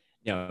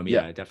 Yeah, I mean,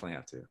 yeah, I definitely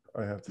have to.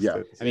 I have to.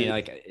 Yeah, I mean,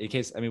 like in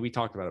case, I mean, we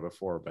talked about it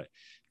before, but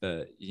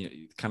you know,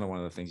 kind of one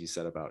of the things you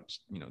said about,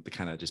 you know, the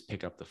kind of just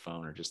pick up the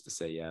phone or just to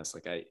say yes.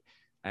 Like I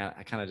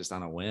kind of just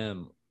on a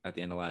whim at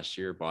the end of last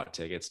year bought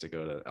tickets to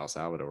go to El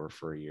Salvador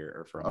for a year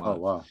or for a month. Oh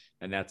wow!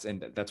 And that's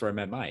where I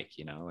met Mike.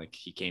 You know, like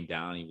he came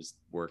down, he was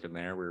working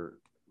there. We're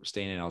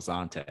staying in El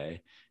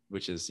Zante,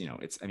 which is, you know,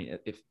 it's, I mean,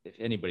 if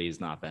anybody has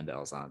not been to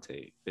El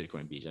Zante,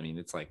 Bitcoin Beach, I mean,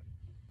 it's like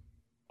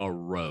a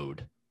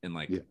road in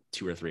like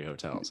 2 or 3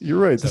 hotels. You're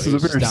right. So this is a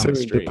very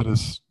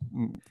serendipitous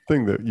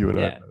thing that you and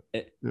I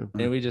met.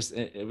 And we just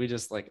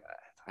like,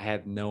 I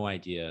had no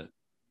idea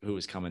who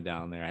was coming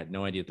down there. I had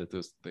no idea that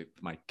those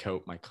my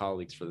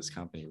colleagues for this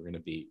company were going to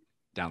be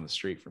down the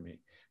street from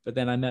me. But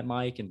then I met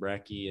Mike and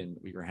Brecky, and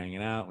we were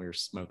hanging out. We were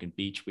smoking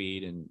beach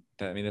weed, and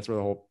I mean, that's where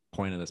the whole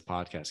point of this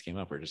podcast came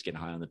up. We're just getting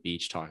high on the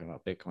beach talking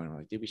about Bitcoin. We're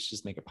like, dude, we should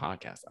just make a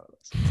podcast out of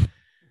this.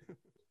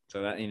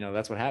 So that, you know,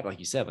 that's what happened. Like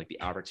you said, like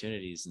the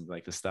opportunities and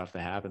like the stuff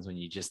that happens when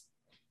you just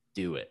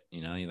do it,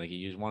 you know, like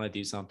you just want to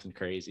do something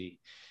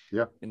crazy.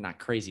 Yeah. And not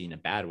crazy in a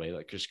bad way,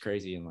 like just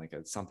crazy in like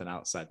something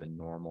outside the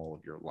normal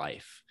of your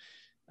life.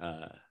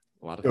 A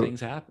lot of things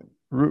happen.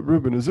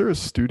 Rubin, is there a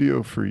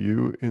studio for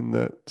you in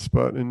that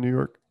spot in New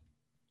York?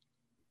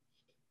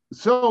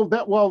 So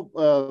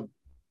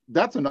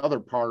that's another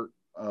part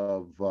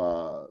of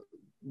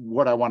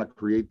what I want to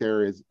create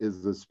there is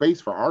the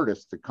space for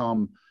artists to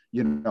come,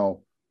 you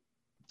know,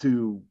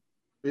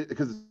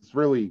 because it's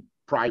really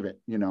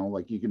private, you know,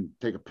 like you can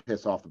take a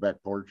piss off the back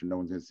porch and no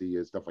one's gonna see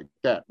you, stuff like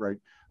that, right?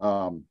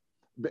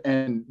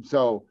 And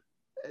so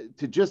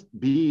to just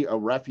be a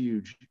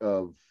refuge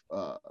of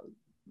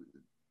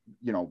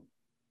you know,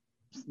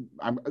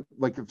 I'm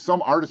like, if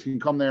some artists can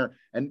come there,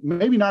 and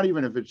maybe not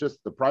even if it's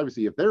just the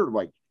privacy, if they're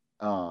like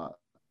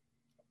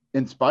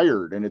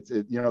inspired and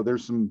you know,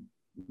 there's some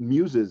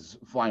muses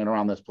flying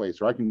around this place,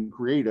 or I can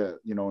create a,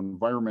 you know,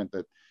 environment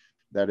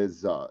that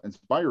is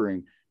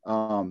inspiring.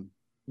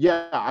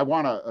 Yeah, I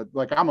want to,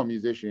 like, I'm a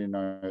musician.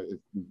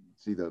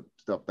 See the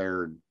stuff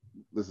there, and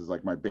this is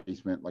like my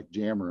basement, like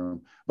jam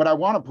room, but I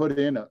want to put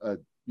in a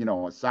you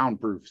know, a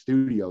soundproof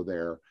studio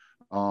there,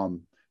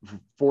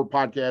 for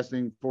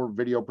podcasting, for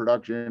video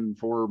production,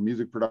 for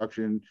music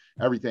production,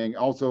 everything.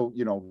 Also,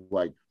 you know,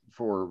 like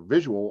for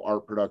visual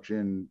art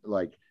production,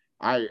 like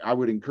I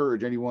would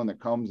encourage anyone that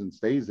comes and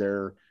stays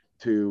there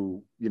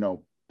to, you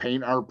know,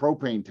 paint our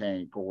propane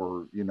tank,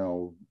 or, you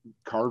know,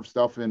 carve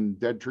stuff in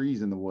dead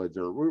trees in the woods,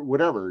 or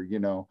whatever, you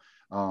know,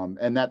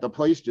 and that the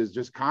place is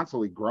just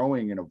constantly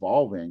growing and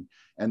evolving,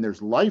 and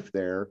there's life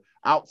there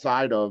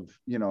outside of,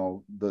 you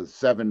know, the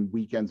 7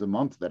 weekends a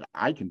month that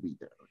I can be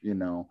there, you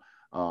know.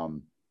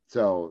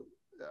 So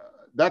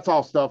that's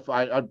all stuff.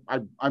 I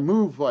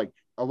move like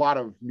a lot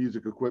of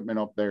music equipment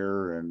up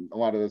there, and a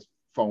lot of this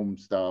foam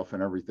stuff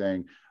and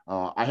everything.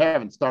 I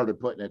haven't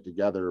started putting it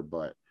together,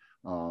 but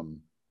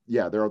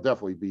yeah, there'll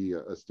definitely be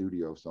a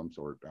studio of some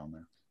sort down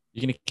there.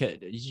 Did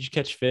you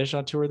catch fish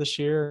on tour this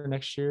year or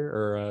next year,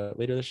 or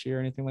later this year,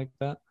 or anything like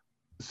that?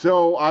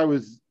 So I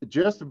was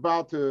just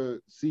about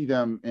to see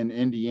them in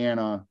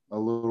Indiana a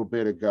little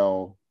bit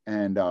ago,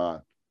 and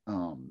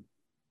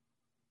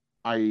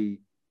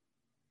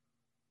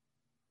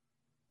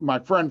my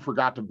friend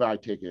forgot to buy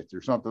tickets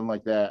or something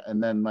like that,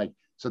 and then like,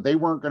 so they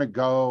weren't going to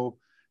go,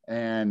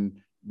 and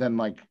then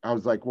like I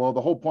was like, well,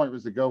 the whole point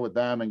was to go with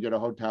them and get a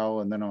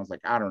hotel, and then I was like,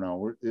 I don't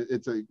know,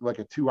 it's like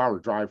a 2-hour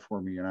drive for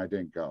me, and I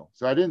didn't go,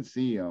 so I didn't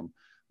see them.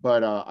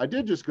 But I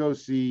did just go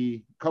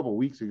see a couple of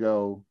weeks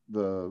ago,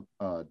 the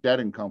Dead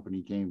and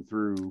Company came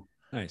through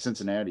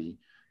Cincinnati,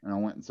 and I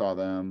went and saw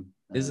them.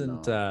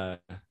 Isn't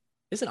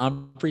Isn't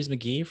Humphreys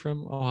McGee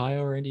from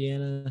Ohio or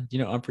Indiana? Do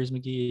you know Humphreys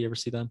McGee? You ever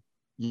see them?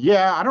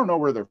 Yeah, I don't know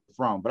where they're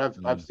from, but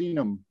Yeah. I've seen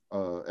them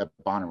at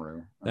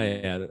Bonnaroo.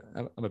 Yeah,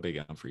 I'm a big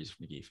Humphreys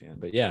McGee fan,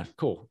 but yeah,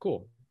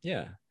 cool.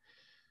 Yeah.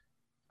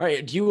 All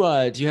right. Do you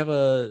have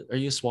are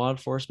you a Swan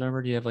Force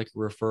member? Do you have like a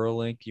referral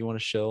link you want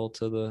to show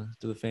to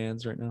the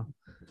fans right now?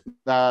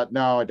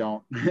 No, I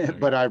don't,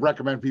 but I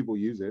recommend people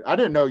use it. I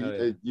didn't know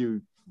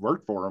you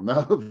worked for them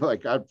though.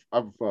 Like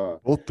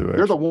both do.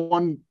 They're the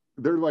one.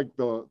 They're like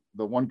the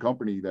one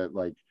company that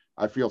like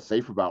I feel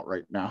safe about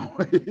right now.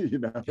 You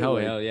know. Oh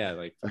like, hell yeah!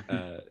 Like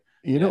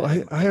you know,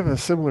 I have a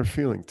similar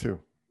feeling too.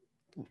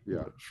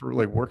 Yeah. For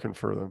like working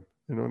for them,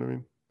 you know what I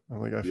mean?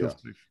 I feel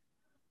safe.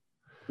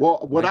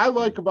 Well, what I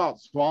like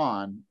about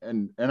Swan,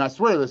 and I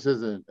swear this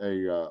isn't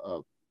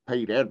a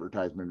paid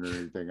advertisement or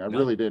anything. I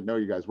really didn't know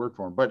you guys worked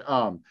for them, but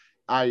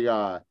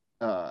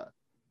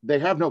they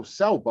have no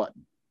sell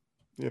button.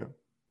 Yeah.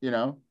 You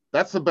know,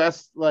 that's the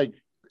best. Like,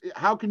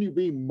 how can you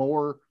be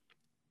more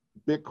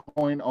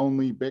Bitcoin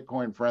only,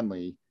 Bitcoin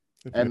friendly,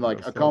 and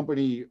like a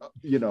company,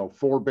 you know,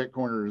 for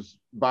Bitcoiners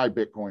by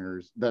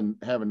Bitcoiners than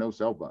having no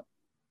sell button,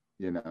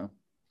 you know?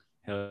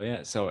 Hell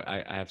yeah. So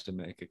I have to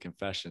make a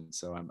confession.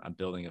 So I'm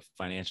building a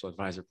financial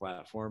advisor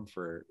platform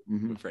for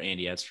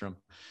Andy Edstrom.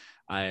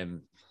 I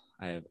am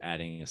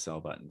adding a sell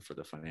button for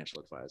the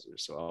financial advisor.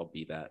 So I'll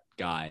be that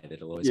guy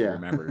that'll always be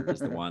remembered as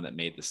the one that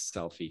made the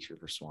sell feature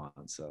for Swan.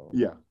 So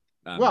yeah.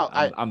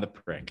 I'm the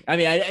prick. I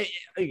mean,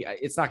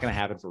 it's not going to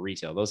happen for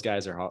retail. Those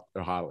guys they're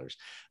hodlers,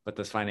 but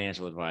the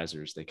financial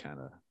advisors, they kind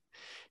of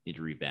need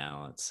to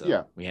rebalance.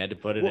 So we had to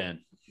put it in.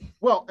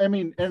 Well, I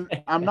mean, and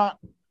I'm not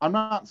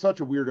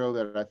such a weirdo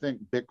that I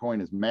think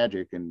Bitcoin is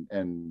magic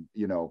and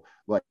you know,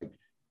 like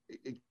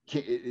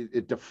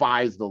it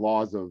defies the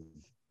laws of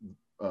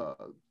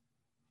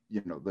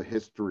you know, the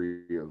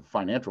history of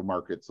financial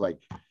markets. Like,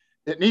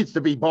 it needs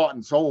to be bought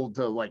and sold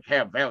to like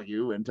have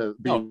value and to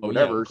be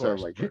whatever. Yeah, so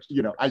like,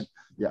 you know,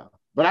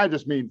 but I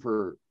just mean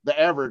for the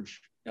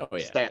average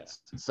stats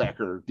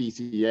sacker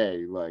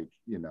DCA, like,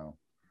 you know,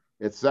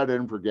 it's set it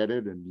and forget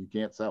it, and you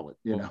can't sell it.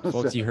 You know,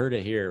 folks, you heard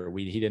it here.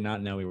 He did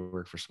not know we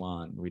work for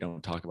Swan. We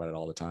don't talk about it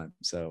all the time.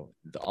 So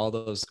all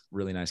those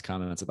really nice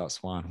comments about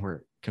Swan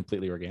were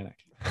completely organic.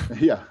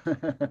 Yeah.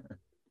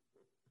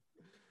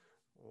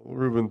 Well,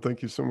 Rubin,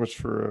 thank you so much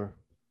for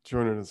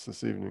joining us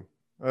this evening.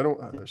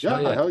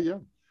 Hell yeah.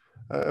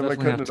 Am I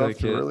cutting it off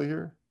too early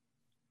here?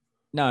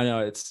 No,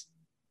 it's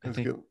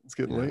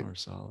getting late. We're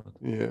solid.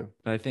 Yeah,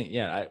 but I think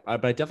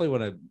but I definitely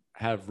want to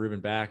have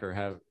Rubin back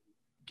or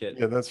get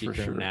that's for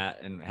sure. Nat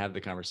and have the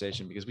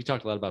conversation, because we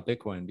talked a lot about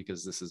Bitcoin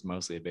because this is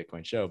mostly a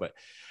Bitcoin show. But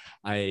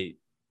I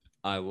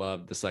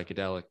love the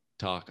psychedelic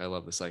talk. I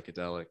love the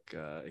psychedelic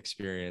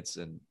experience,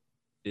 and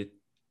it,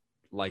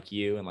 like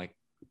you and like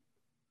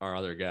our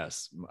other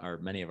guests, or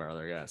many of our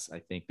other guests, I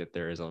think that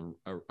there is a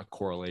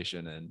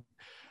correlation in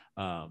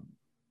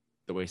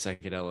the way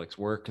psychedelics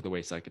work, the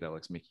way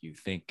psychedelics make you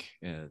think,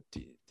 the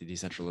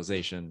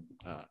decentralization.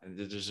 And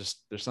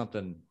there's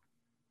something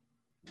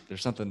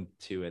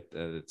to it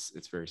that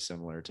it's very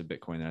similar to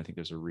Bitcoin. And I think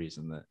there's a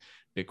reason that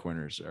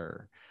Bitcoiners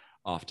are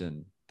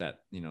often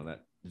that, you know,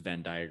 that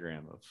Venn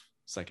diagram of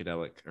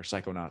psychedelic or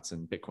psychonauts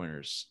and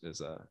Bitcoiners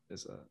is a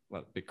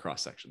big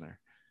cross section there.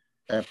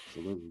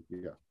 Absolutely.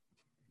 Yeah.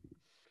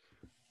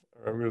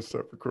 All right, I'm going to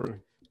stop recording.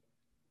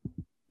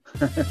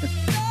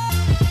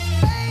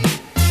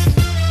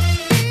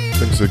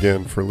 Thanks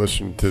again for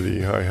listening to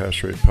the High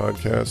Hash Rate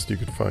podcast. You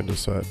can find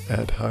us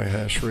at High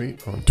Hash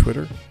Rate on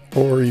Twitter,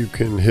 or you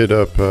can hit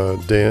up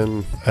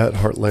Dan at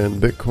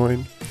Heartland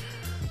Bitcoin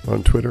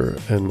on Twitter,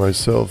 and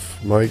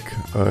myself,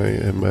 Mike, I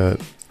am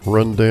at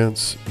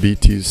Rundance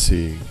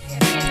BTC.